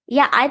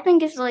 Yeah, I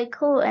think it's really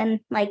cool. And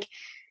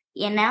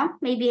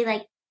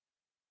maybe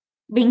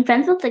being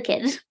friends with the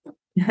kids.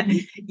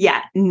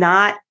 Yeah,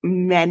 not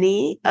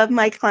many of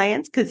my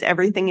clients, because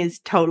everything is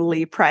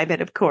totally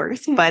private, of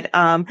course, but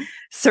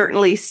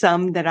certainly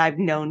some that I've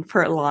known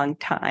for a long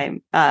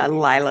time.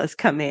 Lila's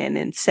come in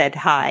and said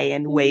hi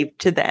and waved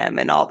to them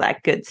and all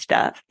that good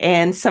stuff.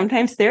 And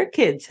sometimes their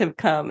kids have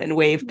come and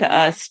waved to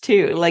us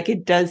too.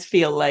 It does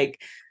feel like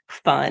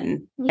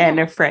fun and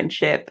a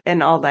friendship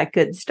and all that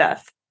good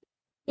stuff.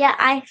 Yeah,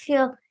 I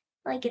feel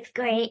it's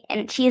great,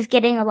 and she's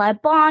getting a lot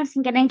of bonds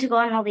and getting to go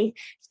on all these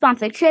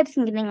sponsored trips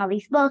and getting all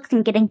these books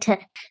and getting to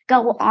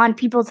go on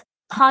people's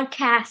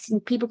podcasts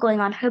and people going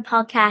on her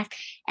podcast.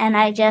 And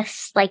I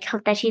just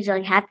hope that she's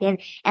really happy,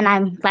 and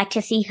I'm glad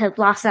to see her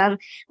blossom,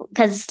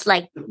 because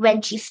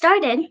when she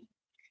started,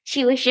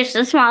 she was just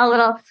a small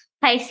little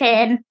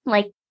person,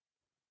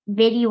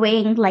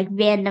 videoing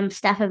random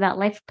stuff about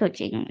life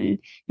coaching, and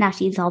now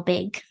she's all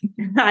big.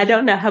 I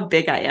don't know how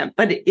big I am,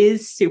 but it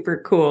is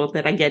super cool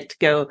that I get to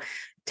go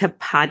to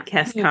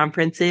podcast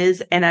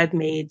conferences, and I've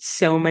made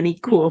so many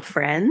cool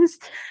friends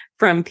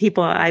from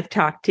people I've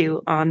talked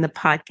to on the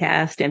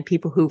podcast and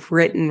people who've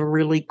written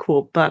really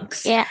cool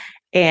books. Yeah.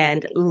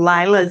 And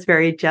Lila's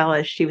very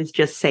jealous. She was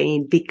just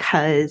saying,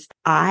 because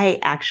I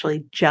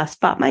actually just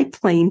bought my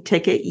plane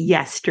ticket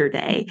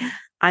yesterday.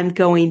 I'm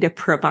going to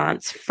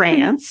Provence,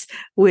 France,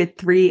 with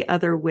 3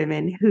 other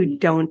women who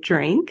don't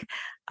drink.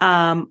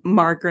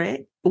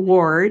 Margaret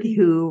Ward,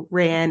 who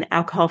ran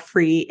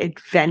Alcohol-Free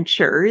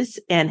Adventures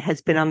and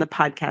has been on the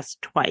podcast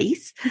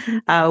twice,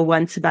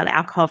 once about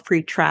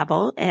alcohol-free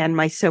travel, and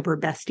my sober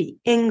bestie,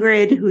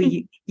 Ingrid, who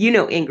you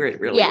know Ingrid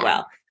really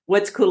well.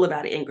 What's cool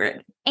about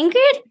Ingrid?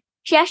 Ingrid,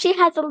 she actually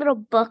has a little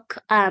book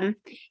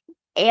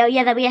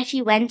area that we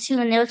actually went to,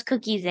 and there was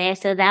cookies there,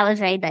 so that was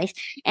very nice.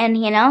 And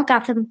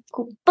got some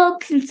cool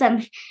books and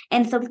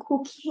some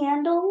cool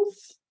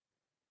candles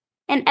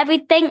and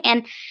everything.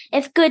 And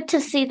it's good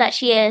to see that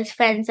she has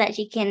friends that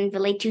she can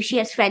relate to. She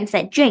has friends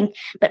that drink,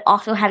 but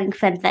also having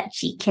friends that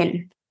she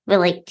can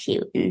relate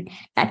to in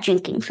that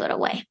drinking sort of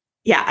way.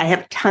 Yeah, I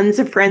have tons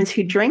of friends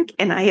who drink,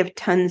 and I have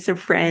tons of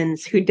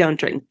friends who don't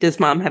drink. Does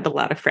Mom have a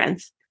lot of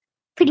friends?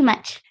 Pretty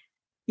much.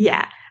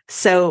 Yeah.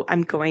 So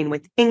I'm going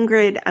with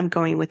Ingrid, I'm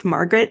going with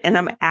Margaret, and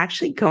I'm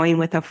actually going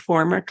with a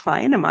former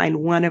client of mine,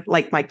 one of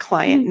my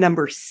client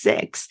number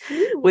 6,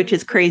 which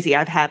is crazy.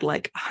 I've had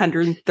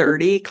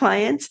 130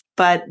 clients,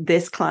 but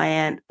this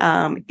client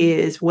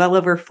is well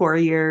over 4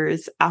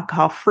 years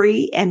alcohol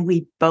free. And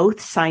we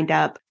both signed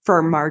up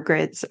for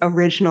Margaret's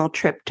original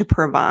trip to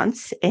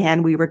Provence,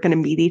 and we were going to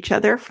meet each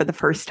other for the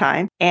first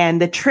time.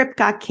 And the trip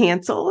got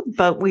canceled,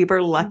 but we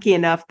were lucky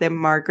enough that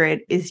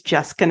Margaret is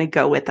just going to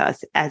go with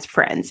us as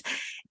friends.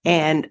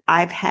 And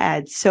I've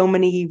had so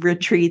many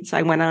retreats.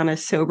 I went on a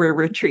sober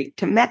retreat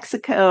to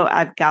Mexico.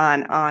 I've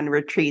gone on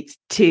retreats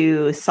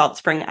to Salt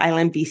Spring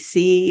Island,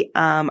 BC.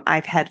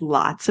 I've had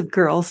lots of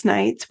girls'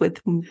 nights with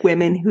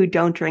women who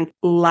don't drink.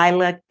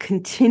 Lila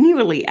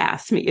continually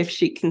asks me if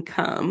she can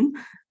come.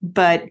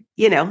 But,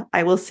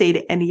 I will say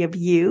to any of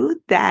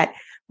you that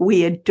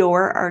we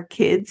adore our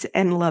kids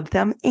and love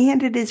them.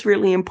 And it is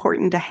really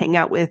important to hang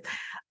out with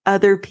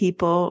other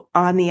people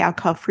on the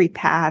alcohol-free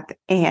path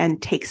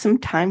and take some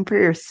time for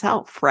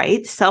yourself,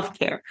 right?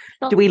 Self-care.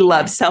 Do we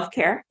love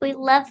self-care? We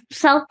love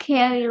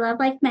self-care. We love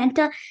like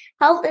mental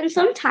health. And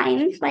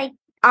sometimes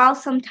I'll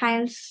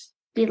sometimes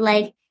be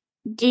like,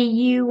 do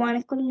you want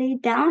to go lay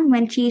down?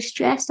 When she's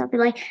stressed, I'll be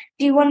like,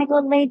 do you want to go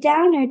lay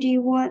down or do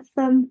you want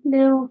some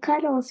little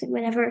cuddles or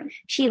whatever?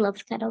 She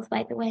loves cuddles,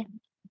 by the way.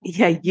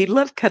 Yeah, you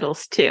love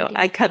cuddles too.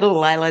 I cuddle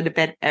Lila to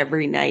bed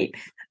every night.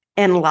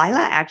 And Lila,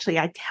 actually,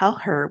 I tell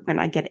her when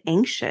I get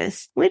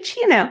anxious, which,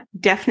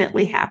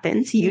 definitely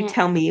happens. You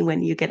tell me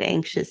when you get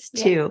anxious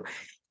too.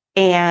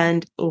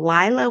 And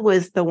Lila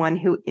was the one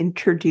who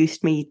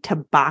introduced me to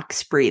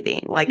box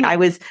breathing.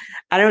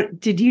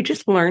 Did you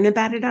just learn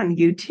about it on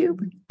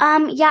YouTube?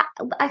 Yeah,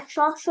 I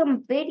saw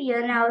some video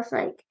and I was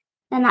like,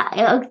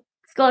 I was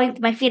going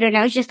through my feed and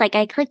I was just like,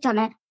 I clicked on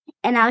it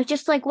and I was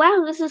just like,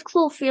 wow, this is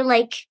cool. Feel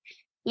like,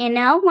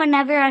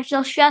 whenever I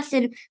feel stressed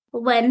and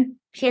when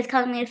she was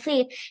calling me to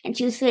sleep and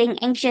she was feeling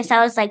anxious,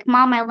 I was like,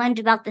 Mom, I learned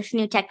about this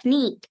new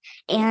technique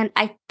and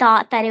I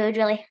thought that it would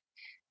really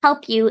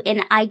help you.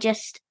 And I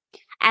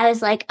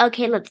was like,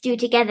 okay, let's do it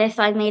together.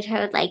 So I made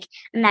her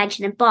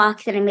imagine a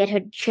box and I made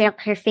her trail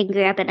her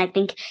finger up. And I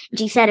think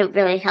she said it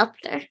really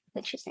helped her,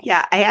 which is nice.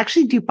 Yeah, I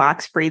actually do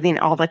box breathing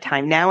all the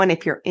time now. And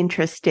if you're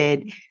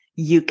interested,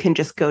 you can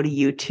just go to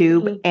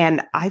YouTube.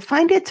 And I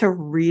find it's a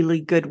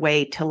really good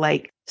way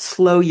to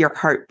slow your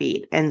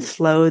heartbeat and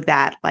slow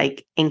that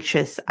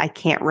anxious, I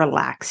can't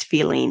relax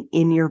feeling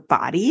in your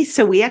body.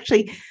 So we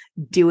actually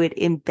do it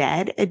in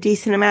bed a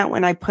decent amount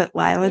when I put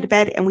Lila to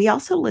bed. And we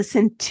also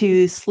listen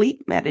to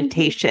sleep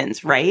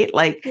meditations, right?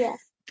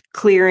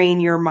 Clearing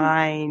your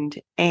mind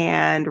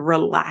and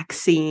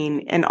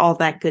relaxing and all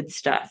that good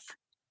stuff.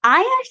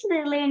 I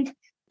actually learned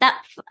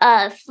that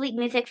sleep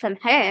music from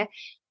her,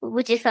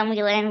 which is when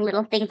we learn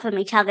little things from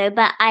each other.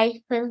 But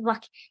I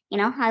walked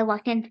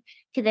into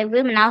the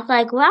room and I was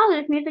like, wow,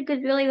 this music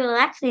is really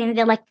relaxing. And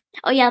they're like,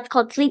 oh yeah, it's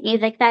called sleep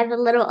music. I have a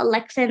little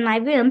Alexa in my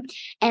room.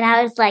 And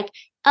I was like,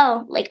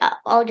 oh,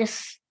 I'll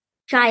just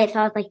try it. So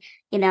I was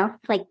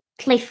like,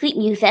 play sleep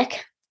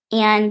music.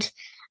 And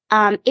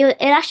it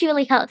actually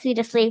really helps me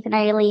to sleep and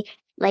I really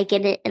like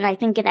it. And I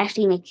think it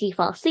actually makes you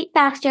fall asleep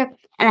faster.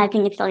 And I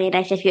think it's really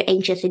nice if you're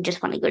anxious and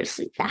just want to go to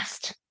sleep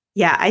fast.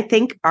 Yeah, I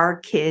think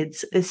our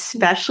kids,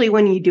 especially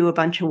when you do a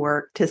bunch of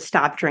work to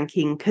stop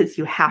drinking, because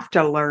you have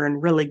to learn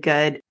really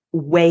good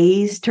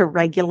ways to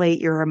regulate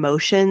your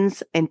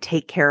emotions and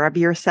take care of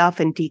yourself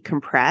and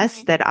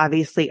decompress that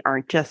obviously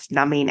aren't just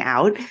numbing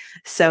out.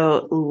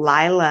 So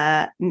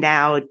Lila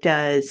now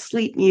does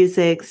sleep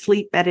music,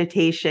 sleep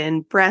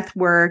meditation, breath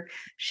work.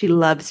 She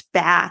loves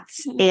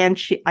baths. And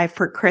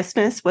for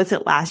Christmas, was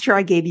it last year?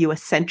 I gave you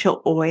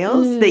essential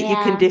oils that you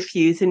can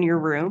diffuse in your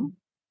room.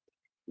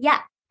 Yeah.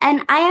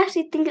 And I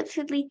actually think it's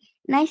really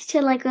nice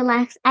to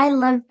relax. I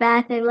love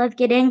bath. I love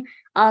getting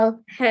all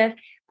her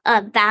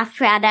bath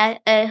product,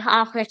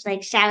 all her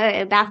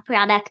shower or bath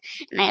product.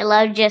 And I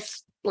love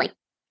just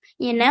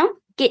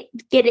get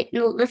it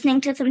listening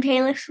to some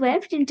Taylor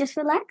Swift and just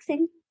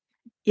relaxing.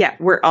 Yeah,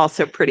 we're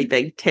also pretty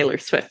big Taylor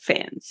Swift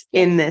fans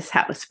in this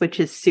house, which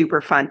is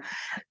super fun.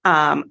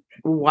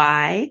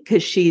 Why?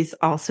 Because she's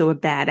also a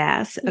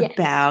badass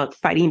about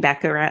fighting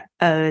back around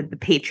the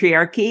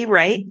patriarchy,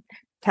 right?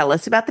 Tell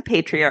us about the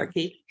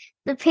patriarchy.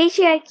 The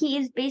patriarchy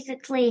is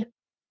basically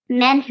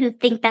men who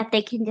think that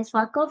they can just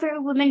walk over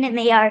a woman and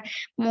they are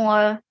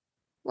more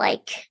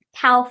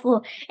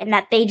powerful and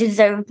that they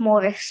deserve more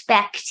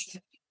respect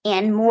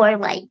and more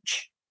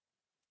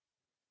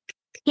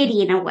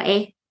pity in a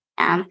way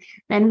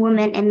than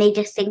women. And they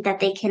just think that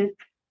they can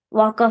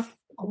walk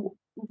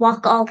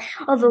all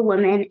over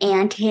women.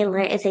 And Taylor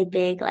is a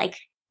big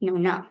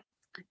no.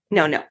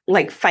 No,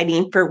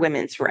 fighting for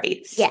women's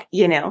rights. Yeah.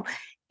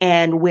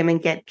 And women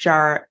get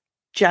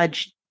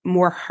judged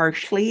more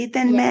harshly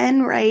than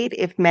men, right?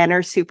 If men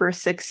are super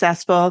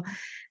successful,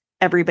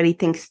 everybody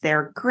thinks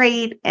they're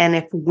great. And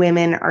if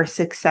women are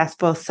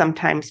successful,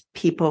 sometimes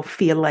people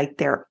feel like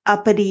they're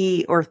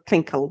uppity or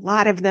think a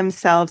lot of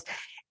themselves.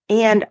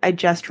 And I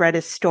just read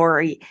a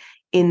story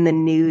in the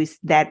news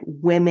that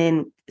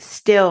women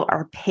still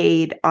are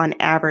paid on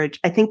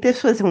average. I think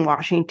this was in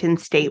Washington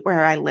State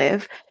where I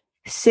live,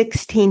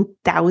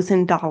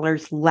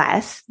 $16,000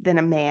 less than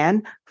a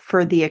man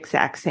for the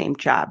exact same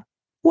job.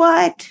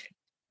 What?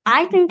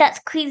 I think that's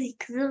crazy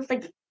because it was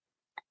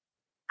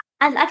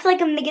I feel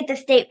like I'm going to get the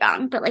date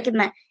wrong, but in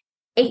the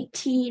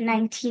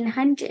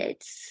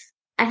 1900s,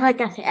 I feel like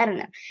that's it. I don't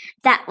know.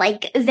 That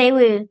they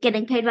were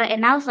getting paid by,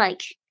 and I was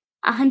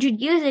 100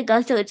 years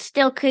ago, so it's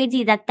still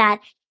crazy that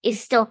is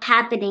still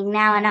happening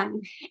now.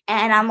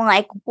 And I'm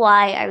like,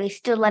 why are we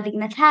still letting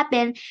this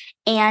happen?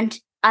 And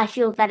I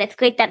feel that it's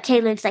great that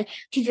Taylor's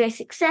she's very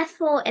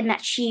successful and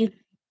that she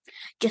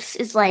just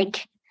is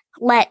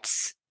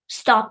let's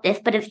stop this.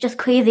 But it's just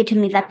crazy to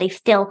me that they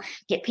still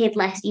get paid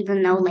less,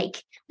 even though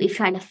we've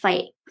tried to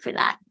fight for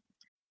that.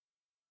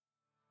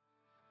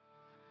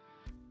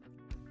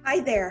 Hi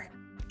there.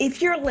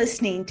 If you're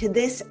listening to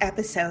this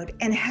episode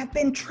and have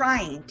been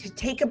trying to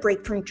take a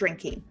break from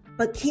drinking,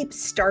 but keep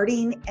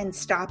starting and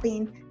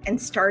stopping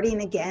and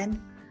starting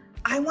again,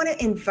 I want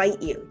to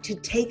invite you to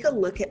take a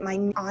look at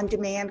my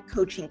on-demand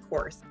coaching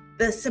course,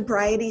 the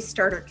Sobriety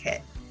Starter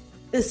Kit.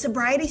 The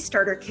Sobriety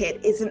Starter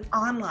Kit is an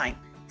online,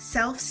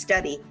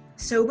 self-study,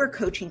 sober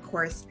coaching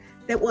course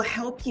that will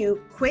help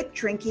you quit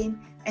drinking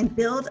and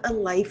build a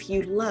life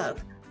you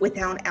love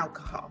without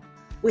alcohol,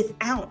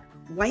 without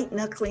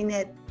white-knuckling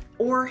it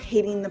or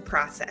hating the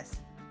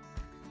process.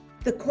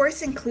 The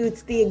course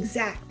includes the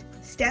exact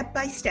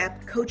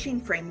step-by-step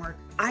coaching framework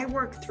I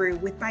work through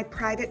with my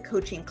private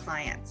coaching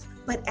clients,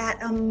 but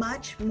at a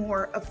much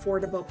more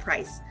affordable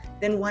price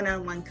than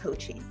one-on-one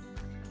coaching.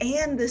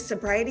 And the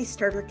Sobriety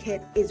Starter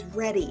Kit is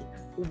ready,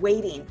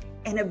 waiting,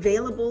 and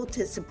available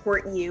to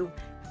support you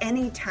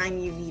anytime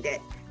you need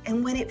it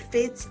and when it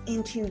fits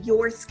into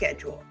your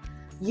schedule.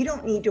 You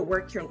don't need to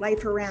work your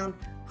life around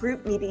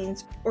group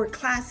meetings or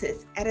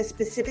classes at a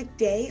specific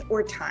day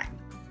or time.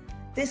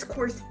 This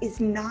course is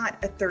not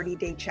a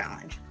 30-day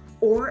challenge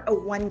or a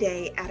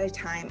one-day at a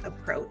time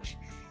approach.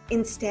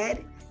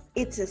 Instead,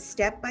 it's a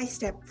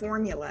step-by-step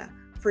formula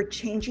for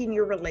changing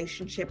your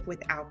relationship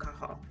with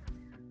alcohol.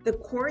 The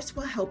course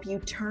will help you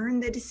turn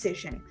the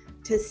decision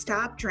to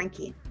stop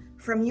drinking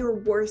from your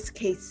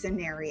worst-case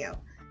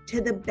scenario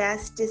to the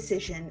best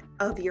decision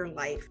of your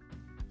life.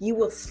 You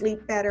will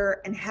sleep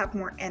better and have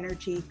more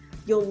energy.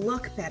 You'll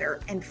look better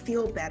and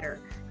feel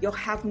better. You'll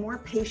have more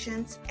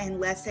patience and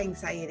less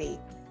anxiety.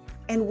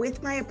 And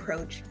with my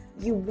approach,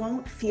 you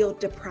won't feel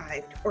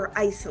deprived or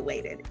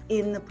isolated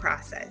in the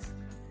process.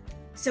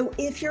 So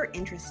if you're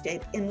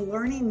interested in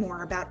learning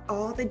more about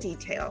all the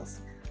details,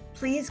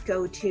 please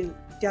go to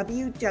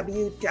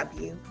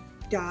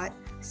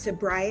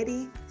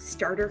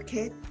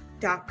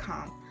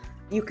www.sobrietystarterkit.com.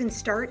 You can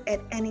start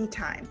at any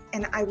time,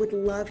 and I would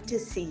love to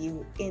see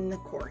you in the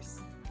course.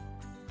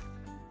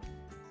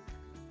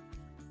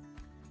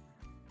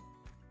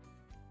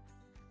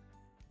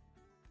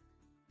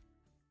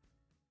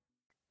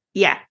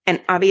 Yeah. And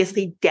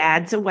obviously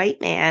Dad's a white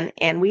man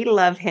and we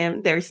love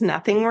him. There's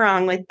nothing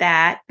wrong with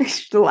that.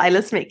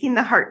 Lila's making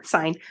the heart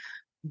sign.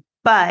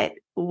 But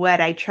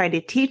what I try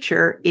to teach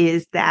her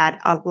is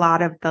that a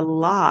lot of the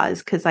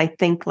laws, because I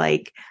think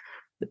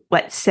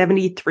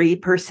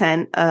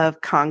 73%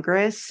 of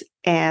Congress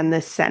and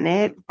the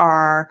Senate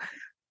are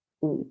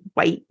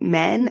white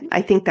men.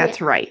 I think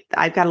that's right.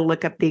 I've got to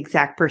look up the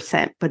exact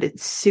percent, but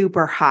it's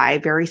super high,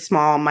 very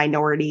small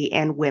minority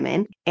and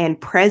women.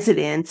 And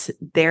presidents,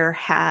 there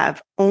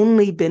have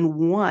only been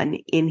one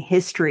in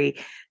history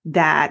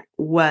that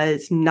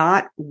was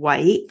not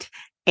white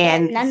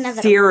and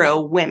zero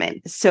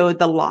women. So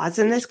the laws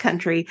in this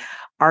country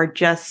are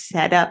just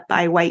set up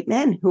by white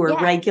men who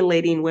are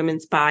regulating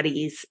women's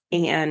bodies.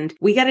 And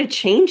we got to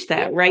change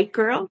that, right,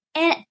 girl?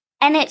 And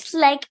it's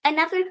like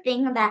another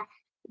thing that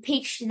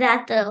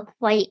that the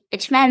white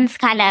men's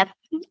kind of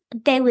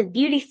they with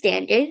beauty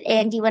standards.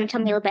 And do you want to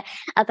tell me a little bit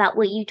about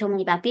what you told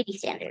me about beauty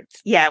standards?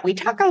 Yeah, we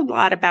talk a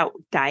lot about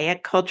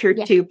diet culture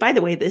too. By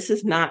the way, this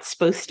is not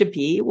supposed to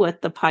be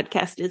what the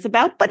podcast is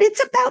about, but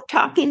it's about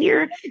talking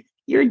to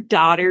your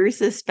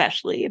daughters,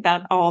 especially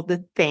about all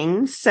the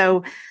things.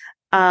 So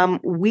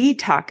we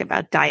talk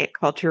about diet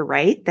culture,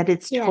 right? That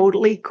it's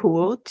totally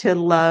cool to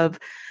love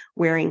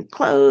wearing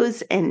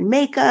clothes and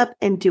makeup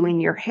and doing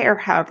your hair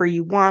however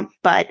you want,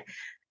 but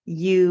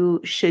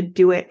you should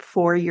do it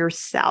for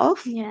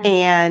yourself.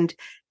 And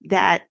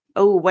that,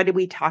 what did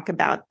we talk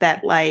about?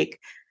 That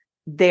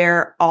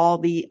they're all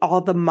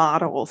the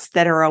models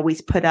that are always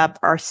put up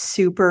are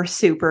super,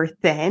 super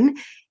thin.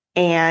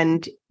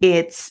 And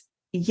it's,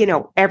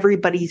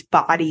 everybody's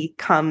body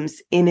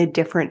comes in a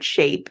different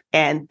shape.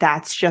 And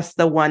that's just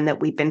the one that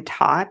we've been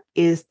taught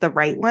is the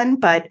right one.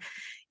 But,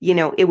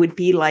 it would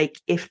be like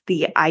if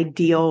the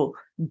ideal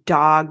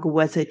dog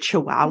was a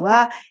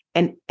Chihuahua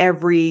and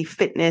every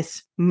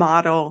fitness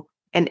model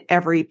and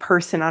every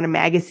person on a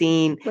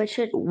magazine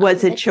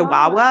was a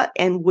Chihuahua.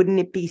 And wouldn't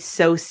it be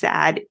so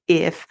sad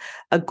if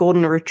a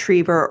golden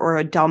retriever or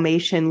a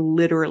Dalmatian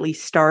literally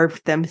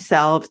starved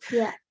themselves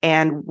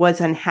and was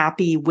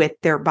unhappy with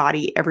their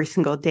body every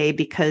single day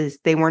because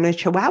they weren't a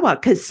Chihuahua?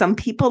 Because some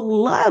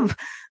people love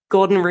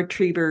golden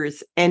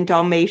retrievers and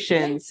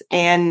Dalmatians.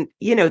 And,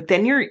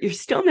 then you're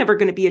still never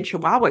going to be a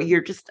Chihuahua.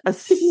 You're just a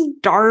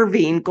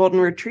starving golden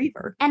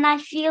retriever. And I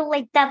feel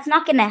like that's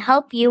not going to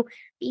help you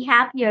be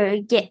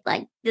happier, get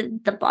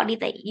the body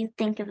that you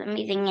think is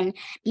amazing and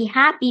be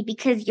happy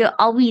because you're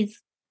always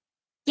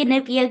going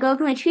to be a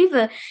golden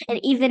retriever.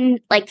 And even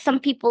some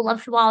people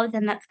love Chihuahuas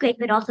and that's great,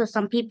 but also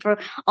some people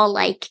are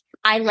like,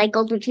 I like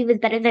golden retrievers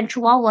better than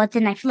Chihuahuas.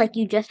 And I feel like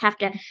you just have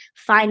to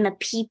find the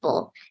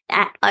people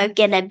that are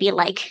going to be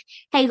like,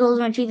 hey,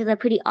 golden retrievers are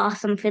pretty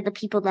awesome for the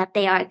people that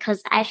they are,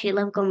 because I actually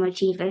love golden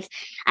retrievers.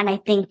 And I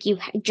think you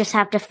just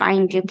have to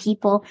find your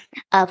people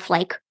of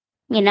who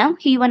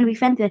you want to be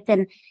friends with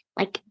and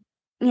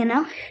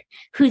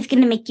who's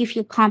going to make you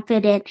feel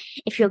confident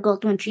if you're a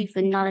golden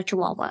retriever, not a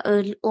Chihuahua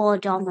or a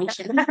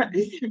Dalmatian.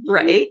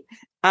 Right.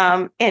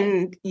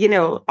 And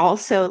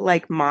also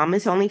like mom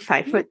is only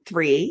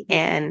 5'3",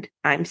 and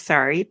I'm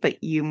sorry,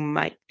 but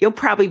you'll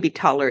probably be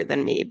taller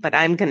than me, but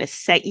I'm going to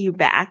set you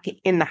back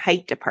in the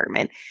height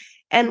department.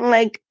 And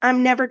like,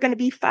 I'm never going to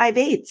be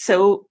 5'8".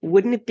 So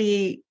wouldn't it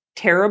be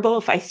terrible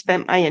if I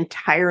spent my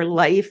entire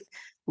life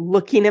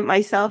looking at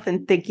myself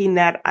and thinking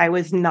that I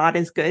was not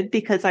as good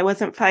because I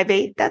wasn't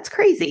 5'8"? That's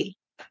crazy.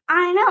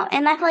 I know.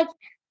 And I feel like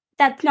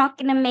that's not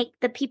going to make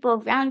the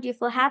people around you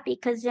feel happy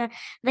because they're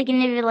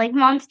going to be like,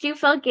 mom's too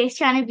focused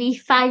trying to be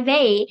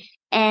 5'8".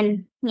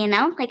 And,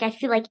 like, I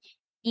feel like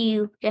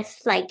you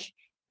just like,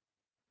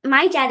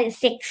 my dad is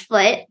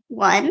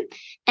 6'1"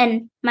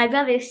 and my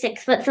brother is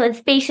 6 foot. So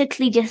it's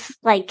basically just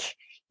like,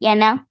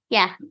 yeah.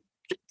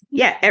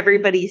 Yeah,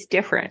 everybody's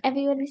different.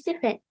 Everybody's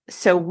different.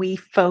 So we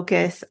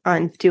focus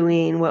on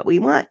doing what we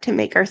want to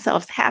make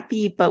ourselves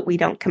happy, but we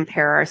don't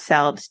compare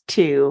ourselves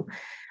to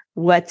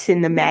what's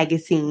in the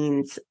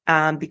magazines.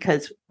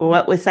 Because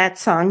what was that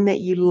song that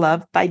you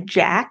love by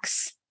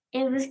Jax?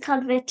 It was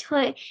called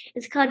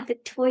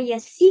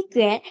Victoria's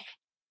Secret.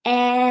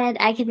 And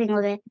I can think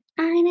of it.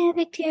 I know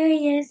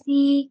Victoria's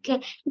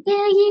Secret.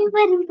 Yeah, you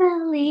wouldn't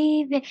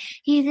believe it.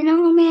 He's an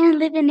old man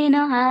living in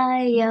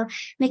Ohio,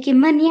 making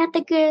money at the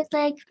girls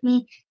like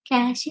me,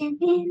 cashing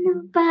in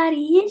on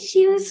body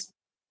issues.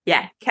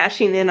 Yeah,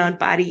 cashing in on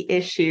body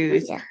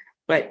issues,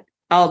 but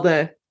all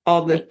the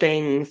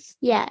things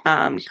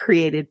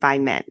created by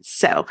men.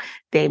 So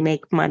they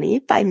make money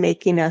by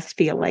making us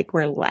feel like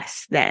we're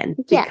less than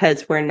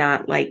because we're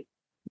not like,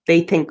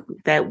 they think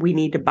that we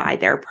need to buy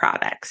their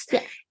products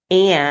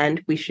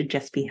and we should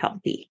just be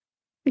healthy.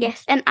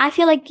 Yes. And I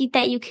feel like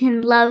that you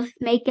can love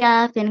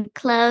makeup and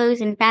clothes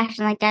and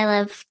fashion. Like I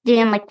love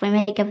doing like my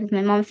makeup with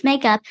my mom's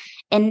makeup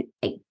and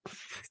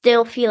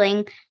still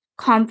feeling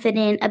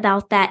confident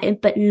about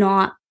that, but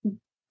not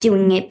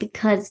doing it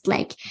because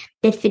like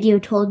this video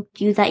told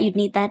you that you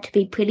need that to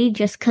be pretty,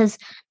 just because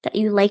that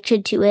you like to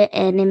do it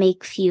and it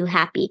makes you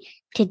happy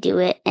to do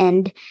it.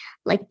 And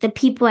like the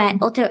people at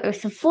Ulta or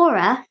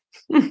Sephora,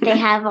 they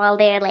have all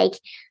their like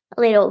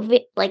little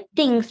like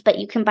things, but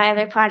you can buy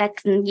their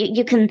products and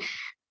you can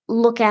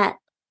look at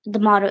the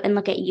model and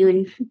look at you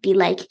and be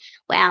like,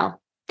 wow,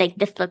 like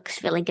this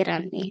looks really good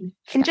on me.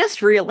 And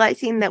just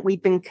realizing that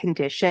we've been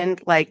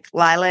conditioned, like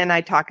Lila and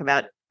I talk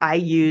about, I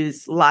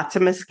use lots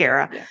of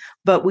mascara,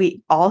 but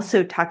we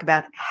also talk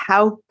about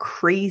how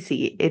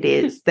crazy it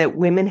is that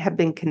women have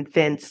been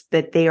convinced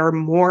that they are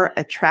more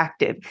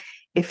attractive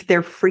if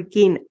their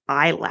freaking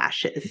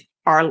eyelashes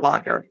are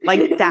longer.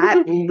 Like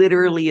that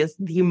literally is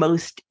the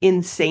most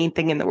insane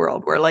thing in the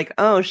world. We're like,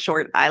 oh,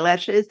 short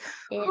eyelashes.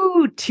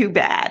 Ooh, too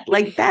bad.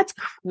 Like that's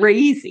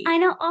crazy. I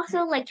know.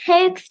 Also, like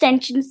hair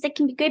extensions that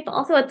can be great, but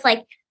also it's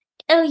like,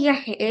 oh, your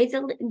hair is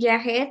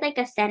like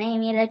a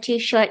centimeter too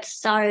short.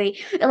 Sorry,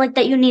 or like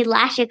that you need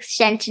lash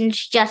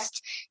extensions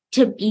just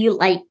to be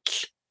like,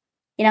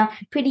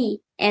 pretty.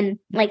 And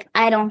like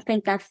I don't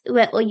think that's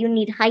or you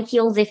need high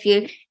heels if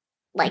you're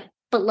like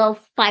below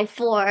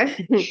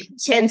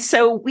 5'4". And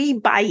so we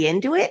buy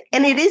into it.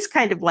 And it is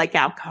kind of like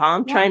alcohol.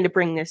 I'm trying to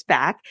bring this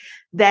back,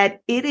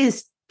 that it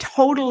is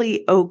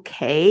totally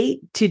okay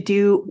to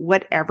do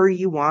whatever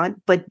you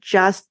want, but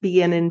just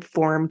be an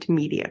informed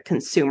media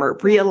consumer.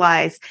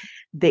 Realize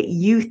that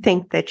you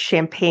think that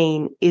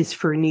champagne is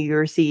for New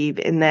Year's Eve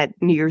and that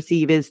New Year's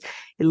Eve is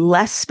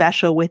less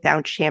special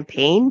without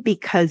champagne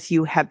because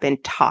you have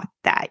been taught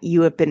that.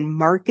 You have been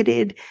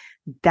marketed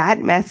that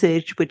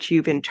message, which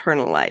you've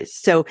internalized.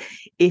 So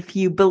if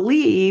you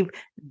believe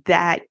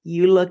that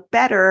you look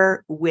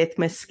better with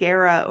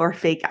mascara or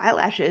fake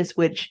eyelashes,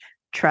 which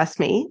trust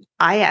me,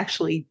 I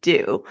actually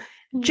do,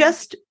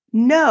 just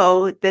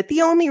know that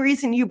the only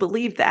reason you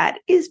believe that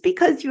is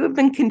because you have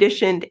been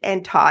conditioned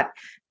and taught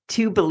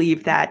to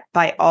believe that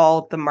by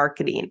all the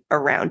marketing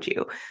around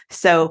you.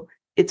 So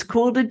it's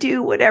cool to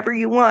do whatever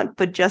you want,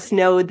 but just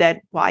know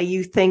that why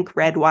you think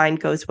red wine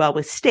goes well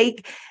with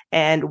steak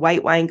and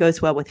white wine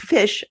goes well with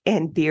fish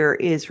and beer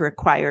is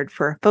required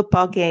for a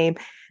football game,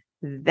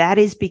 that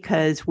is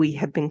because we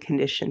have been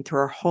conditioned through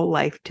our whole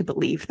life to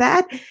believe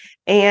that.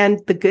 And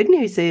the good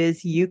news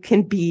is you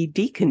can be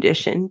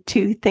deconditioned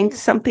to think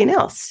something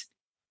else.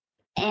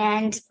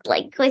 And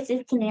like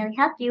quizzes can really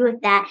help you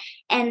with that.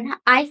 And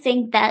I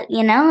think that,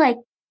 like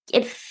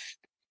it's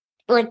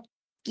like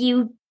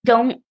you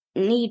don't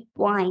need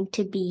wine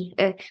to be,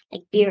 or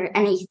like beer,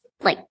 any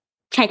like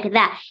type of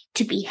that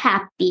to be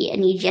happy.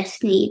 And you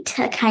just need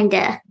to kind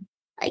of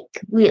like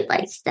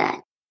realize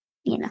that,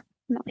 All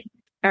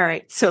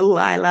right. So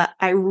Lila,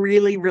 I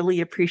really,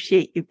 really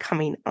appreciate you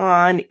coming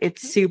on.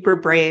 It's super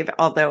brave,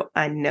 although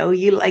I know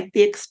you like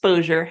the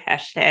exposure.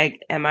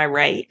 #am I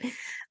right?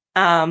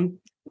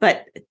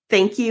 But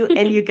thank you.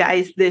 And you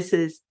guys, this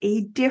is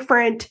a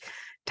different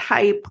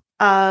type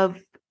of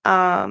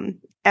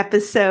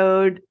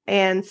episode.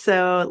 And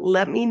so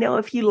let me know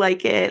if you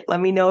like it. Let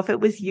me know if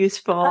it was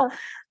useful.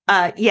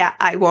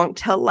 I won't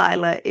tell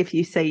Lila if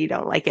you say you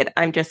don't like it.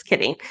 I'm just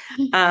kidding.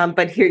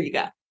 But here you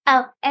go.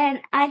 Oh, and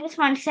I just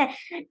want to say,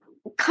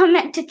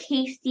 comment to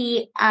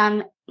Casey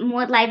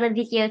more Lila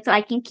videos so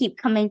I can keep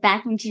coming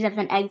back and she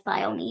doesn't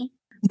exile me.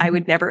 I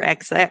would never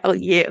exile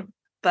you,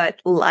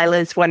 but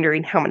Lila's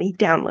wondering how many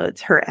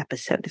downloads her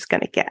episode is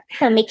going to get.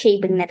 So make sure you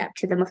bring that up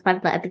to the most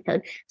popular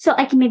episode so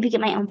I can maybe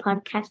get my own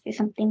podcast or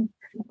something.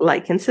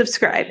 Like and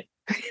subscribe.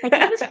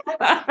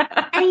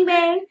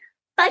 Anyway,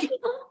 bye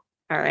people.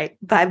 All right.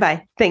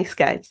 Bye-bye. Thanks,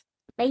 guys.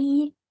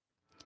 Bye.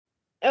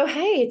 Oh,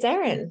 hey, it's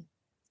Erin.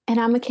 And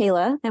I'm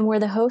Michaela, and we're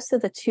the hosts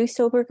of the Two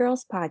Sober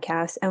Girls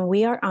podcast, and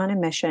we are on a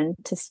mission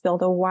to spill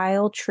the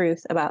wild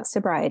truth about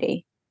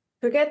sobriety.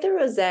 Forget the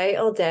rosé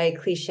all day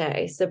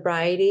cliche.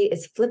 Sobriety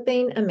is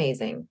flipping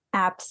amazing.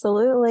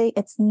 Absolutely.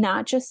 It's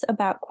not just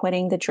about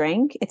quitting the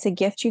drink. It's a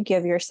gift you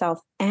give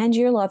yourself and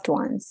your loved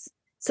ones.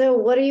 So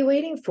what are you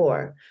waiting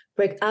for?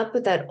 Break up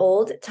with that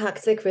old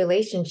toxic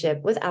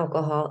relationship with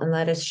alcohol and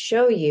let us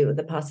show you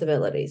the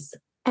possibilities.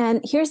 And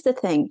here's the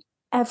thing.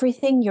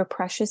 Everything your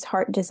precious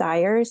heart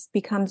desires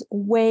becomes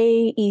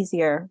way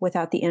easier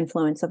without the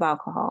influence of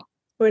alcohol.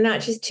 We're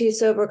not just two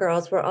sober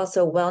girls. We're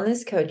also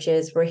wellness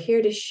coaches. We're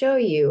here to show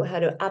you how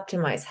to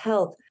optimize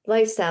health,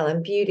 lifestyle,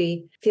 and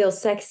beauty, feel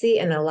sexy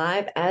and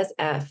alive as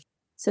F.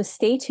 So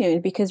stay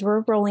tuned because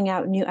we're rolling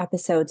out new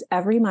episodes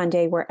every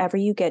Monday wherever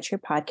you get your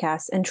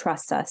podcasts, and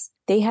trust us,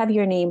 they have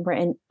your name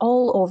written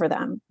all over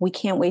them. We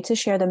can't wait to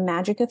share the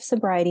magic of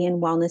sobriety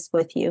and wellness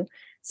with you.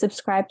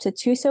 Subscribe to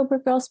Two Sober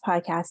Girls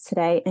podcast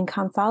today and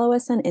come follow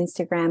us on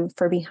Instagram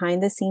for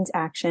behind the scenes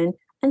action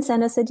and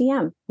send us a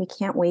DM. We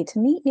can't wait to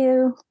meet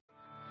you.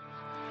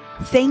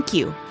 Thank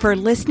you for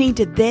listening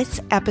to this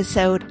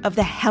episode of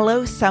the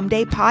Hello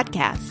Someday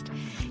podcast.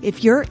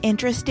 If you're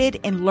interested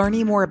in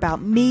learning more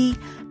about me,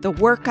 the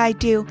work I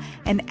do,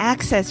 and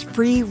access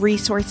free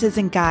resources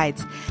and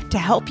guides to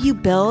help you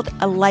build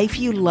a life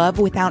you love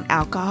without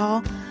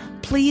alcohol,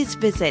 please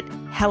visit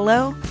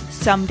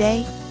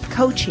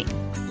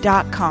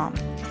hellosomedaycoaching.com.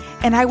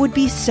 And I would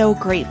be so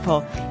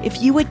grateful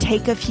if you would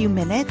take a few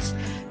minutes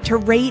to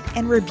rate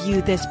and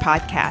review this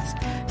podcast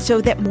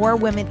so that more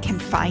women can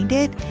find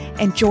it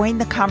and join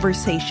the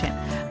conversation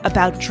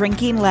about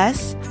drinking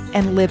less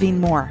and living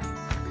more.